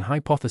Riemann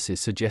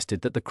hypothesis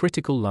suggested that the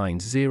critical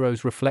line's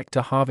zeros reflect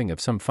a halving of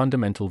some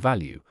fundamental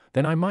value,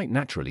 then I might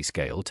naturally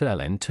scale to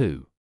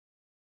ln2.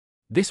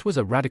 This was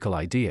a radical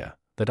idea,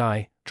 that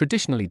I,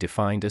 traditionally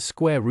defined as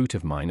square root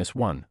of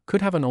 -1,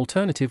 could have an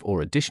alternative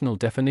or additional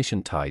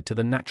definition tied to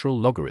the natural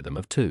logarithm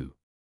of 2.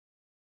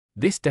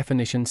 This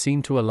definition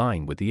seemed to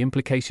align with the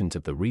implications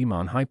of the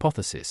Riemann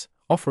hypothesis,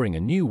 offering a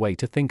new way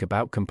to think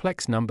about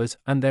complex numbers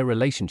and their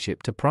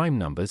relationship to prime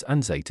numbers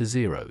and zeta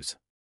zeros.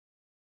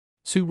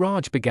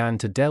 Surajit began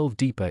to delve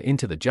deeper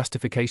into the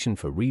justification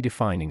for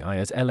redefining I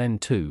as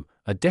ln2,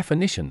 a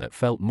definition that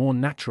felt more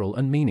natural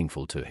and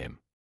meaningful to him.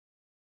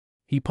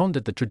 He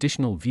pondered the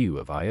traditional view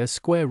of I as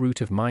square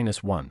root of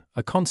 -1,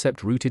 a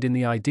concept rooted in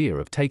the idea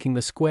of taking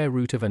the square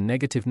root of a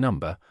negative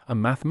number, a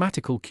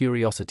mathematical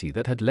curiosity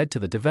that had led to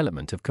the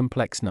development of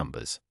complex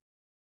numbers.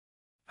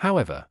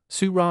 However,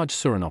 Suraj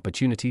saw an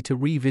opportunity to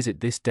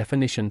revisit this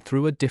definition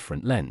through a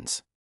different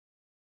lens.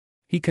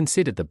 He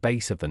considered the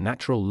base of the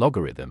natural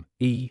logarithm,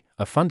 e,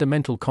 a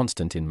fundamental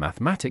constant in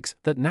mathematics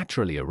that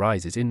naturally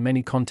arises in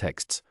many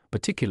contexts,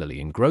 particularly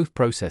in growth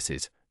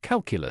processes,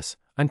 calculus,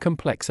 and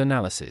complex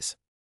analysis.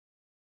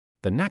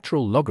 The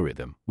natural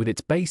logarithm, with its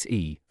base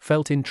e,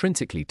 felt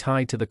intrinsically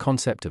tied to the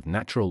concept of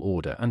natural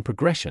order and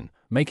progression,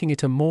 making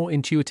it a more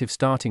intuitive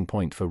starting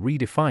point for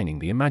redefining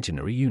the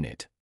imaginary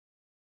unit.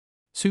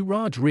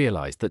 Suraj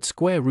realized that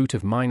square root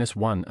of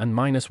 -1 and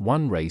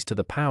 -1 raised to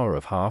the power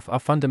of half are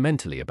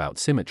fundamentally about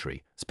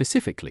symmetry,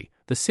 specifically,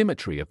 the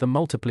symmetry of the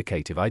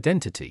multiplicative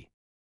identity.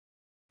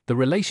 The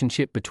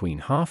relationship between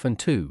half and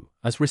 2,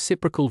 as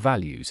reciprocal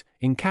values,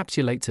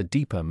 encapsulates a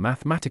deeper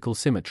mathematical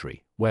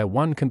symmetry, where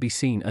one can be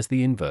seen as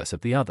the inverse of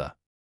the other.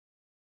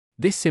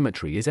 This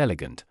symmetry is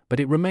elegant,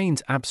 but it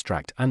remains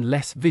abstract and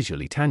less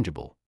visually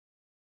tangible.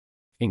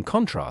 In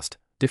contrast,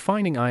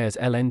 defining I as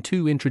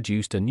ln2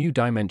 introduced a new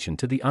dimension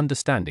to the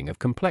understanding of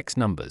complex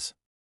numbers.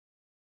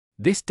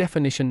 This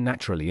definition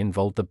naturally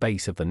involved the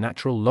base of the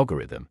natural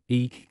logarithm,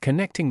 e,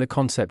 connecting the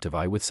concept of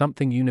I with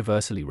something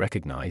universally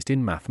recognized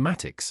in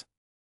mathematics.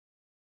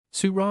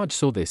 Suraj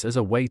saw this as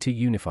a way to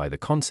unify the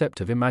concept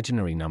of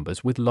imaginary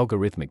numbers with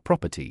logarithmic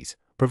properties,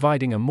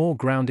 providing a more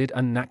grounded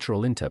and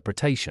natural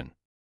interpretation.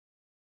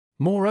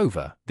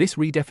 Moreover, this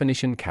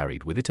redefinition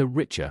carried with it a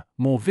richer,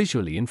 more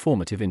visually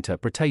informative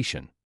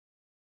interpretation.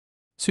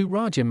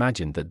 Suraj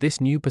imagined that this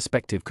new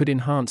perspective could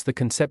enhance the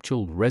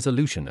conceptual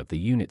resolution of the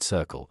unit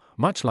circle,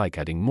 much like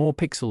adding more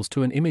pixels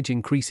to an image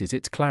increases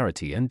its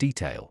clarity and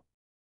detail.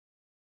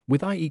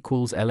 With I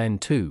equals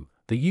ln2,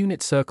 the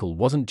unit circle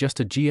wasn't just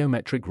a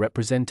geometric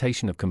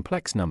representation of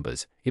complex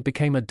numbers, it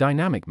became a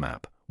dynamic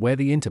map, where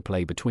the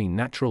interplay between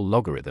natural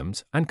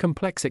logarithms and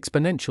complex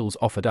exponentials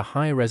offered a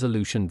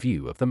high-resolution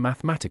view of the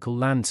mathematical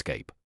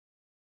landscape.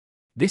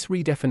 This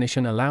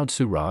redefinition allowed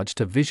Suraj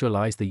to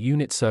visualize the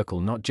unit circle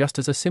not just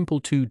as a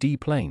simple 2D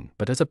plane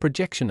but as a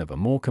projection of a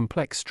more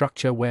complex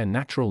structure where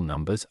natural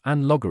numbers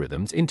and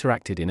logarithms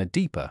interacted in a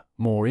deeper,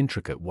 more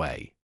intricate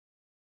way.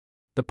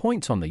 The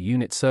points on the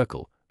unit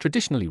circle,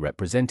 traditionally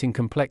representing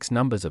complex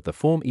numbers of the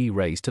form e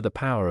raised to the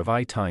power of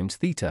I times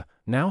theta,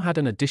 now had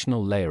an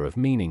additional layer of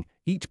meaning.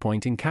 Each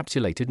point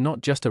encapsulated not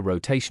just a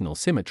rotational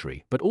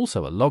symmetry but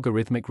also a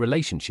logarithmic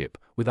relationship,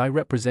 with I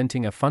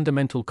representing a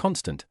fundamental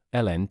constant,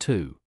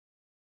 ln2.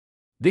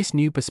 This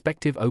new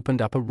perspective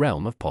opened up a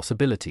realm of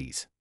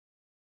possibilities.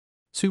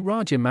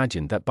 Suraj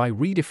imagined that by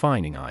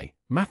redefining I,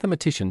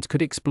 mathematicians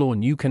could explore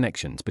new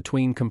connections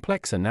between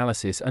complex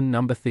analysis and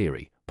number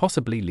theory,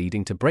 possibly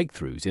leading to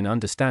breakthroughs in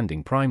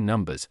understanding prime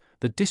numbers,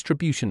 the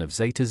distribution of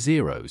zeta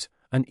zeros,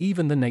 and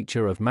even the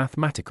nature of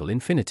mathematical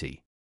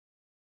infinity.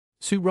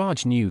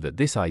 Suraj knew that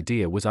this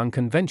idea was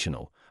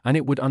unconventional, and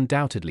it would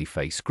undoubtedly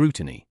face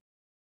scrutiny.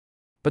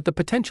 But the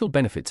potential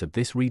benefits of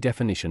this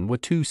redefinition were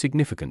too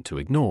significant to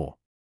ignore.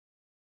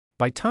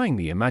 By tying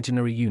the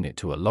imaginary unit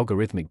to a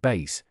logarithmic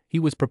base, he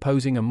was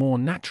proposing a more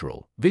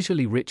natural,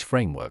 visually rich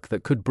framework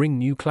that could bring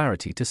new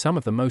clarity to some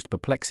of the most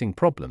perplexing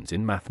problems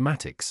in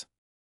mathematics.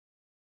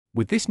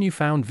 With this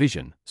newfound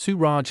vision,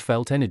 Suraj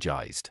felt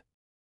energized.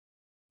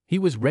 He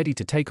was ready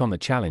to take on the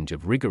challenge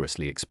of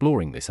rigorously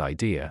exploring this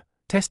idea,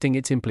 testing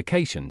its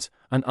implications,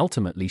 and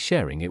ultimately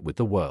sharing it with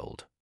the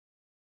world.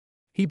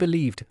 He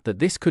believed that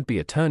this could be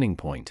a turning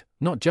point,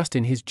 not just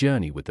in his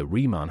journey with the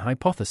Riemann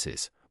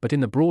hypothesis, but in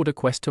the broader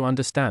quest to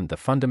understand the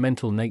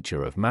fundamental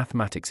nature of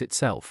mathematics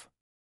itself.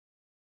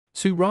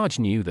 Suraj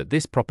knew that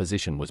this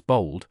proposition was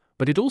bold,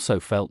 but it also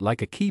felt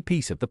like a key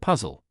piece of the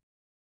puzzle.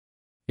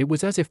 It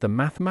was as if the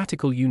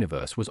mathematical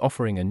universe was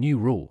offering a new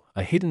rule,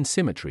 a hidden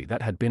symmetry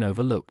that had been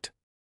overlooked.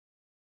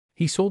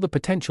 He saw the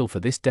potential for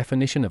this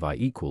definition of I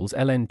equals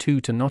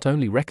ln2 to not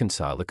only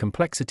reconcile the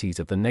complexities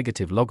of the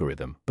negative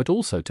logarithm but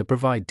also to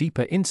provide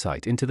deeper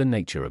insight into the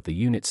nature of the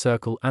unit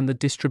circle and the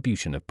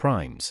distribution of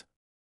primes.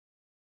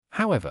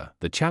 However,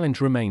 the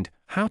challenge remained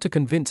how to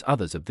convince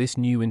others of this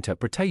new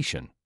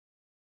interpretation.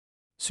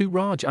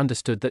 Suraj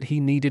understood that he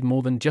needed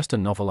more than just a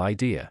novel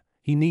idea.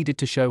 He needed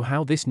to show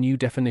how this new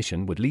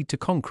definition would lead to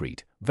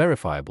concrete,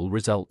 verifiable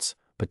results,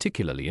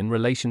 particularly in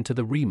relation to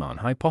the Riemann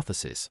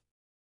hypothesis.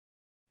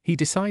 He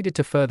decided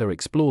to further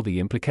explore the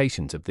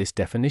implications of this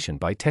definition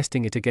by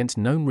testing it against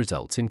known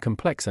results in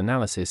complex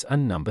analysis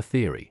and number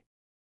theory.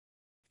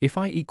 If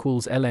I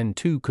equals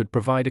ln2 could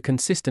provide a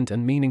consistent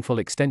and meaningful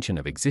extension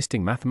of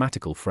existing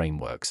mathematical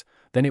frameworks,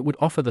 then it would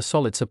offer the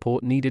solid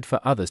support needed for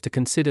others to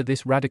consider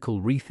this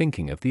radical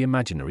rethinking of the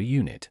imaginary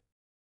unit.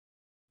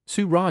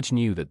 Suraj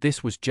knew that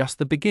this was just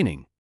the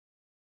beginning.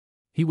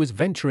 He was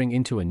venturing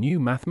into a new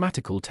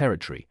mathematical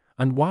territory,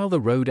 and while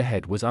the road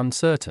ahead was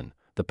uncertain,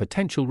 the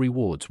potential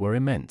rewards were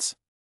immense.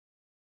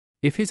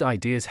 If his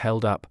ideas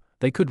held up,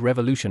 they could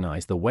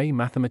revolutionize the way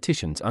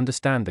mathematicians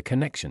understand the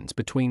connections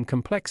between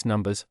complex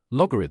numbers,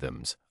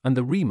 logarithms, and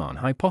the Riemann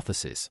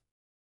hypothesis.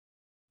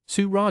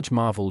 Suraj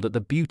marveled at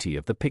the beauty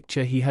of the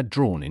picture he had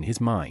drawn in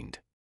his mind.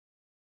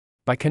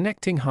 By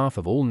connecting half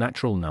of all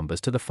natural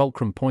numbers to the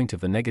fulcrum point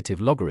of the negative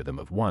logarithm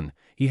of 1,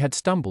 he had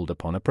stumbled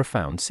upon a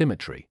profound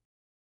symmetry.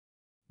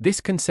 This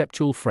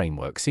conceptual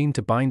framework seemed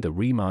to bind the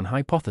Riemann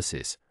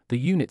hypothesis, the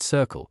unit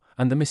circle,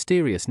 and the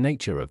mysterious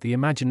nature of the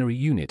imaginary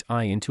unit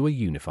I into a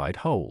unified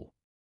whole.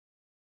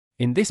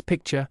 In this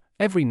picture,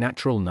 every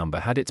natural number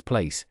had its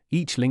place,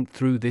 each linked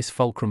through this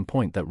fulcrum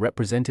point that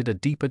represented a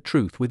deeper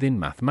truth within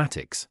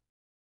mathematics.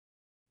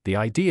 The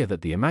idea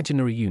that the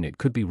imaginary unit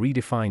could be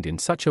redefined in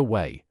such a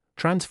way,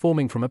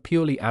 transforming from a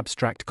purely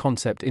abstract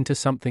concept into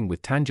something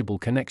with tangible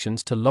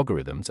connections to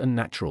logarithms and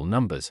natural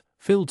numbers,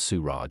 filled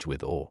Surajit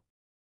with awe.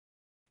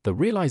 The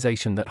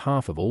realization that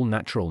half of all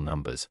natural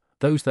numbers,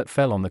 those that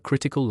fell on the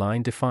critical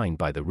line defined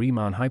by the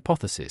Riemann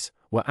hypothesis,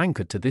 were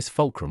anchored to this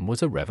fulcrum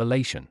was a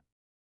revelation.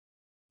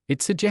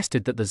 It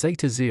suggested that the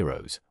zeta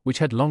zeros, which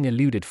had long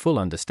eluded full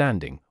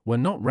understanding, were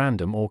not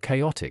random or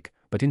chaotic,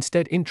 but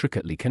instead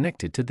intricately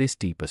connected to this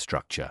deeper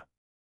structure.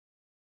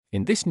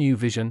 In this new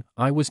vision,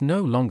 I was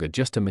no longer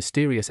just a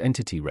mysterious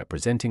entity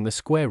representing the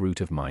square root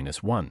of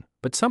 -1,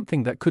 but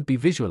something that could be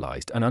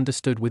visualized and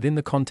understood within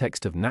the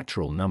context of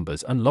natural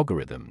numbers and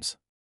logarithms.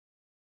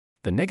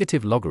 The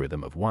negative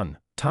logarithm of 1,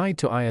 tied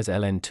to I as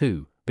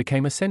ln2,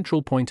 became a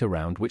central point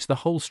around which the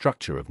whole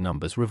structure of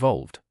numbers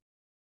revolved.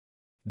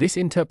 This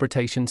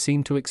interpretation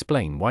seemed to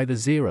explain why the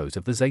zeros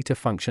of the zeta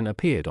function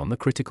appeared on the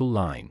critical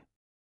line.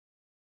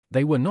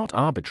 They were not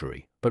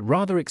arbitrary, but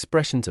rather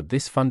expressions of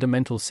this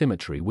fundamental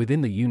symmetry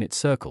within the unit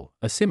circle,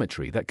 a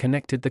symmetry that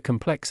connected the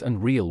complex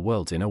and real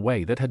worlds in a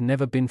way that had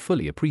never been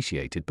fully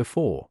appreciated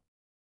before.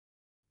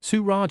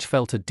 Surajit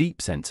felt a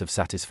deep sense of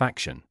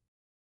satisfaction.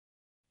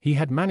 He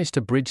had managed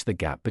to bridge the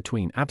gap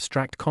between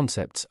abstract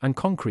concepts and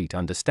concrete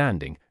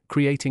understanding,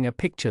 creating a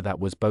picture that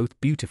was both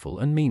beautiful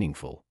and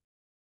meaningful.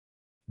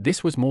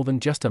 This was more than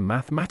just a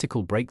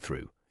mathematical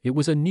breakthrough, it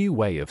was a new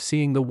way of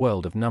seeing the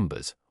world of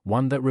numbers,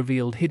 one that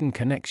revealed hidden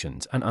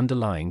connections and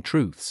underlying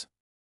truths.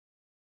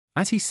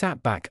 As he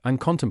sat back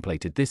and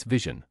contemplated this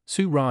vision,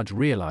 Surajit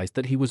realized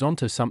that he was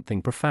onto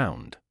something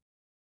profound.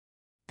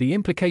 The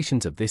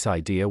implications of this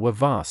idea were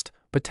vast,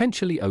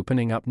 potentially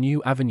opening up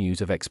new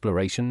avenues of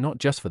exploration not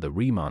just for the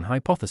Riemann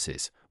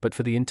hypothesis, but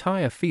for the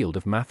entire field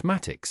of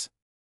mathematics.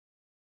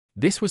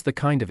 This was the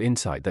kind of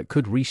insight that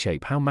could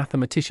reshape how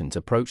mathematicians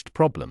approached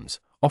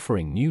problems,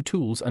 offering new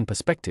tools and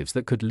perspectives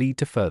that could lead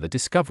to further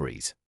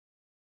discoveries.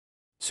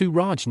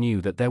 Surajit knew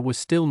that there was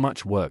still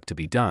much work to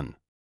be done.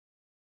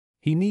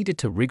 He needed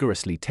to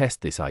rigorously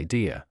test this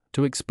idea,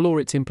 to explore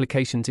its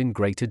implications in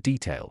greater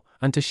detail,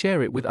 and to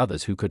share it with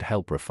others who could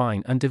help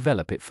refine and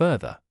develop it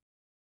further.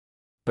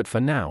 But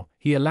for now,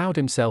 he allowed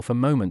himself a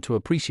moment to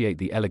appreciate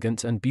the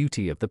elegance and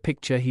beauty of the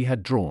picture he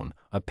had drawn,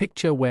 a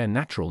picture where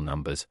natural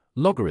numbers,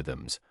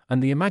 logarithms,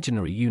 and the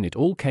imaginary unit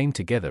all came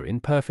together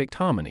in perfect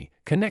harmony,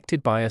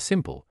 connected by a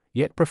simple,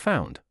 yet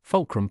profound,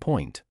 fulcrum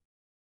point.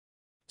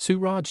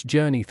 Surajit's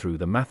journey through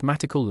the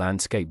mathematical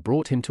landscape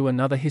brought him to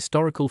another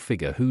historical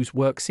figure whose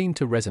work seemed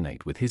to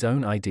resonate with his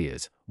own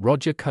ideas,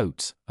 Roger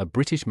Coates, a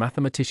British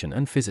mathematician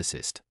and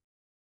physicist.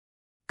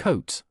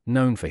 Coates,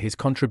 known for his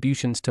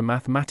contributions to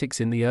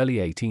mathematics in the early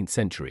 18th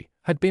century,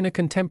 had been a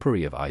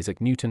contemporary of Isaac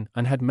Newton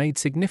and had made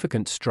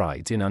significant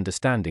strides in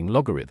understanding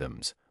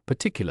logarithms,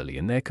 particularly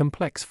in their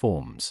complex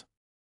forms.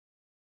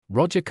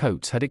 Roger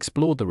Coates had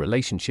explored the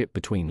relationship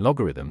between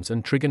logarithms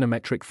and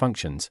trigonometric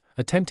functions,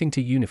 attempting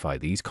to unify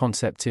these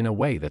concepts in a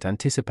way that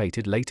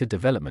anticipated later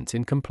developments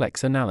in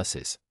complex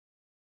analysis.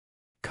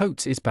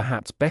 Coates is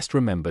perhaps best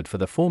remembered for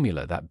the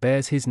formula that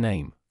bears his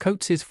name,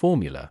 Coates's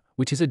formula,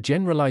 which is a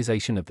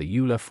generalization of the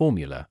Euler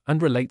formula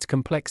and relates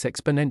complex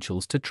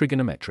exponentials to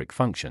trigonometric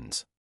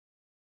functions.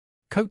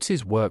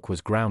 Coates's work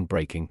was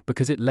groundbreaking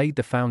because it laid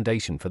the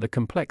foundation for the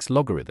complex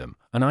logarithm,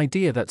 an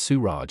idea that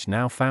Surajit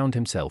now found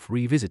himself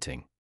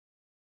revisiting.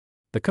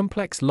 The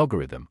complex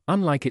logarithm,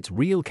 unlike its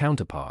real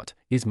counterpart,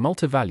 is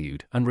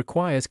multivalued and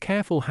requires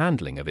careful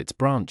handling of its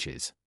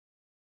branches.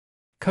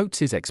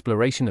 Coates's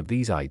exploration of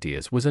these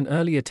ideas was an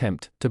early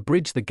attempt to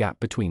bridge the gap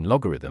between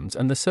logarithms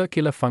and the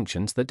circular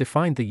functions that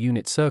defined the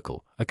unit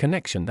circle, a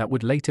connection that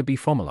would later be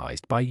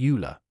formalized by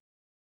Euler.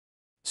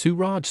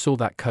 Surajit saw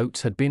that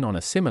Coates had been on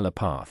a similar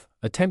path,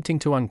 attempting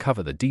to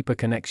uncover the deeper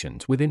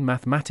connections within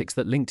mathematics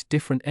that linked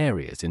different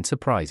areas in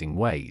surprising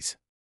ways.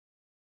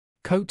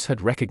 Coates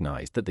had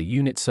recognized that the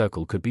unit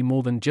circle could be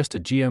more than just a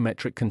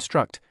geometric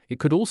construct, it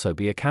could also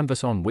be a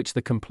canvas on which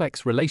the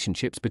complex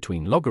relationships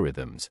between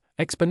logarithms,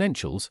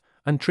 exponentials,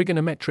 and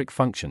trigonometric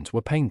functions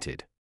were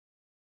painted.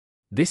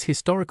 This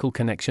historical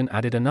connection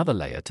added another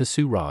layer to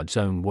Surajit's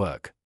own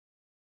work.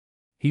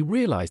 He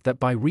realized that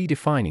by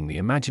redefining the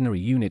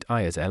imaginary unit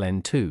I as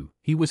ln2,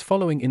 he was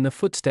following in the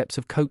footsteps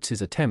of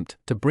Coates's attempt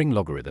to bring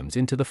logarithms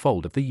into the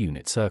fold of the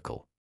unit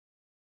circle.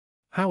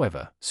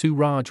 However,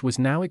 Surajit was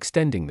now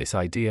extending this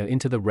idea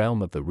into the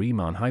realm of the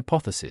Riemann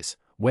hypothesis,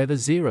 where the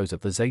zeros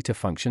of the zeta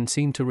function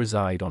seemed to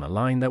reside on a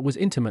line that was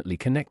intimately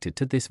connected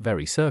to this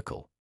very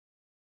circle.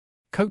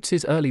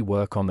 Coates's early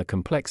work on the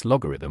complex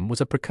logarithm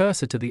was a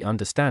precursor to the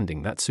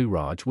understanding that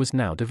Surajit was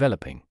now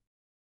developing.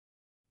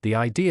 The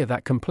idea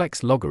that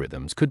complex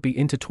logarithms could be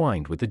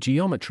intertwined with the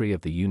geometry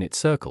of the unit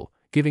circle,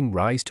 giving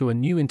rise to a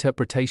new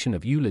interpretation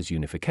of Euler's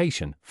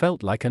unification,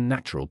 felt like a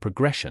natural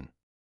progression.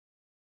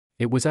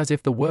 It was as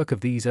if the work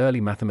of these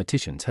early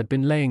mathematicians had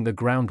been laying the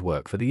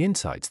groundwork for the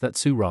insights that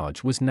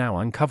Surajit was now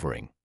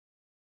uncovering.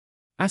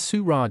 As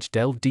Surajit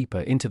delved deeper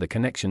into the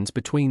connections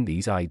between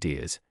these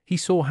ideas, he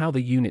saw how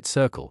the unit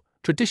circle,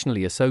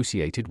 traditionally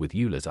associated with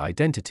Euler's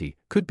identity,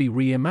 could be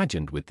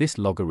reimagined with this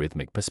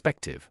logarithmic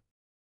perspective.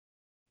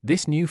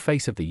 This new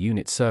face of the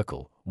unit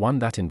circle, one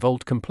that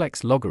involved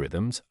complex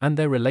logarithms and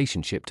their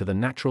relationship to the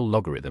natural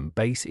logarithm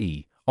base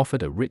e,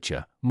 offered a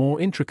richer, more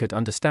intricate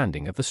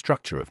understanding of the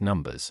structure of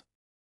numbers.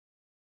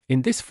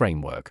 In this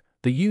framework,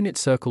 the unit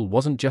circle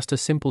wasn't just a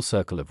simple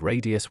circle of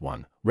radius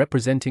 1,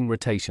 representing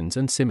rotations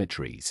and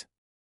symmetries.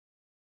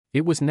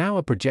 It was now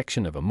a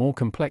projection of a more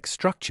complex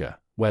structure,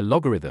 where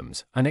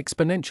logarithms and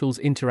exponentials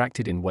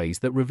interacted in ways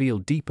that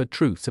revealed deeper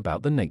truths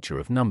about the nature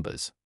of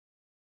numbers.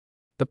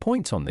 The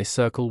points on this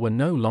circle were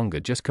no longer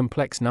just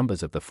complex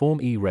numbers of the form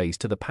e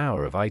raised to the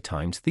power of I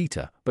times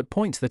theta, but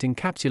points that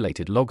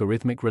encapsulated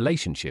logarithmic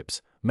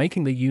relationships,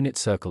 making the unit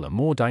circle a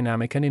more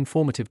dynamic and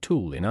informative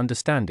tool in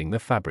understanding the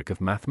fabric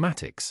of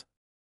mathematics.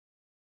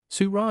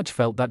 Surajit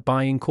felt that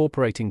by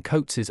incorporating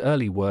Coates's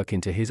early work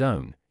into his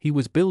own, he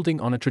was building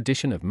on a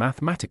tradition of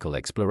mathematical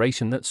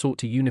exploration that sought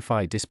to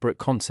unify disparate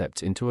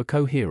concepts into a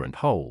coherent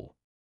whole.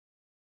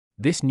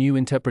 This new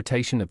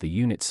interpretation of the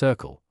unit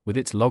circle, with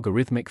its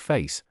logarithmic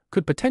face,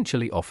 could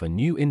potentially offer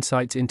new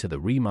insights into the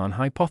Riemann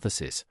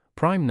hypothesis,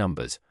 prime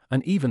numbers,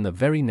 and even the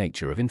very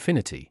nature of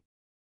infinity.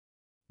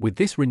 With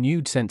this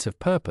renewed sense of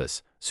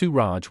purpose,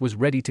 Surajit was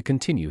ready to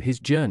continue his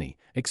journey,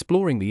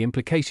 exploring the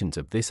implications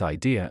of this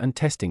idea and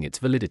testing its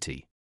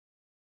validity.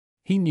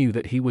 He knew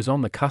that he was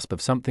on the cusp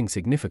of something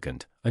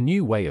significant, a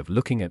new way of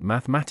looking at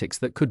mathematics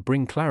that could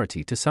bring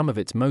clarity to some of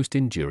its most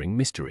enduring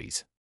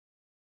mysteries.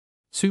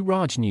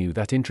 Surajit knew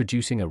that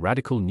introducing a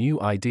radical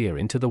new idea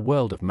into the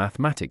world of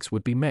mathematics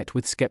would be met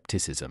with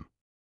skepticism.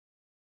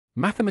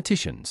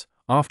 Mathematicians,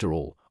 after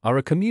all, are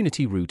a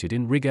community rooted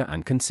in rigor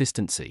and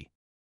consistency.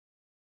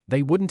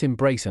 They wouldn't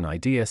embrace an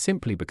idea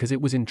simply because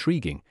it was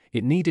intriguing;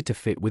 it needed to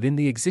fit within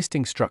the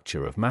existing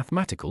structure of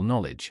mathematical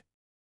knowledge.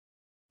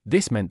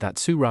 This meant that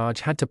Surajit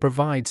had to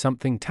provide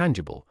something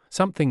tangible,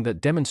 something that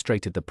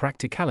demonstrated the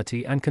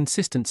practicality and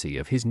consistency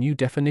of his new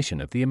definition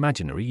of the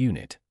imaginary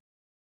unit.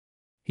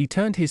 He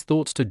turned his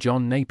thoughts to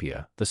John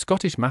Napier, the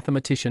Scottish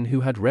mathematician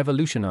who had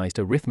revolutionized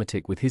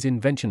arithmetic with his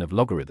invention of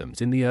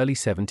logarithms in the early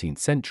 17th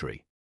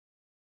century.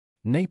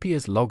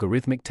 Napier's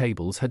logarithmic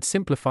tables had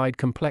simplified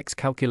complex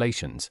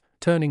calculations,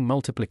 turning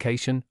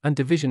multiplication and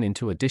division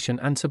into addition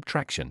and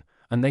subtraction,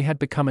 and they had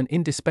become an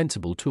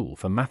indispensable tool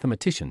for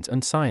mathematicians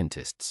and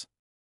scientists.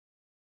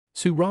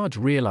 Surajit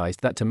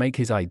realized that to make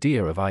his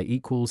idea of I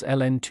equals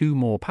ln2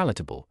 more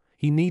palatable,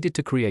 he needed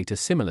to create a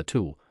similar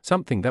tool,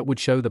 something that would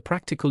show the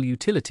practical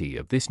utility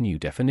of this new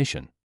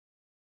definition.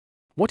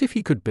 What if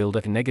he could build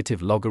a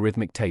negative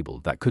logarithmic table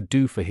that could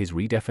do for his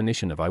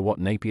redefinition of I what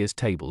Napier's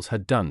tables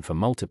had done for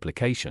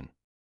multiplication?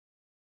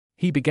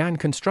 He began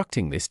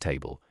constructing this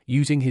table,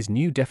 using his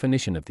new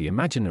definition of the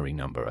imaginary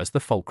number as the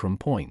fulcrum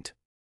point.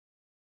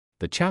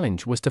 The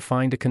challenge was to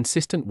find a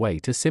consistent way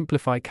to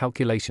simplify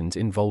calculations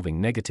involving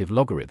negative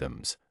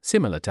logarithms,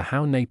 similar to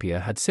how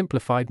Napier had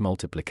simplified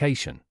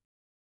multiplication.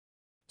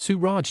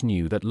 Surajit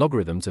knew that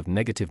logarithms of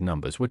negative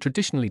numbers were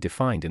traditionally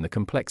defined in the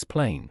complex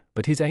plane,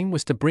 but his aim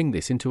was to bring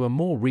this into a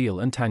more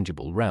real and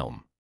tangible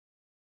realm.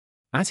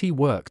 As he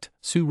worked,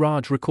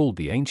 Surajit recalled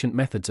the ancient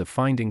methods of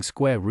finding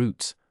square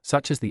roots,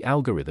 such as the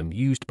algorithm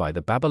used by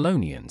the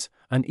Babylonians,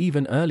 and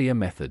even earlier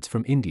methods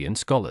from Indian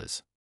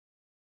scholars.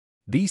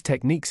 These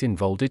techniques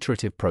involved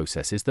iterative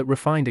processes that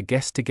refined a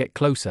guess to get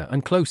closer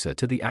and closer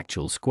to the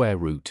actual square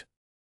root.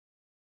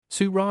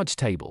 Surajit's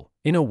table,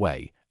 in a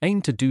way,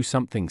 aimed to do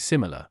something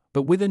similar,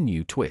 but with a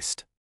new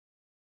twist.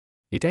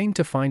 It aimed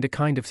to find a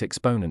kind of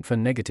exponent for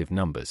negative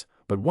numbers,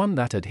 but one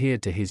that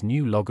adhered to his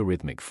new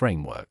logarithmic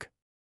framework.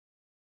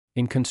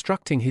 In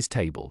constructing his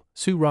table,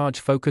 Surajit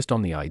focused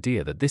on the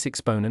idea that this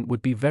exponent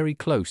would be very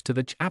close to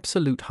the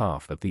absolute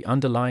half of the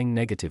underlying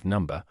negative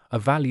number, a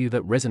value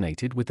that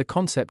resonated with the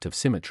concept of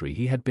symmetry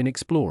he had been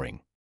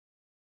exploring.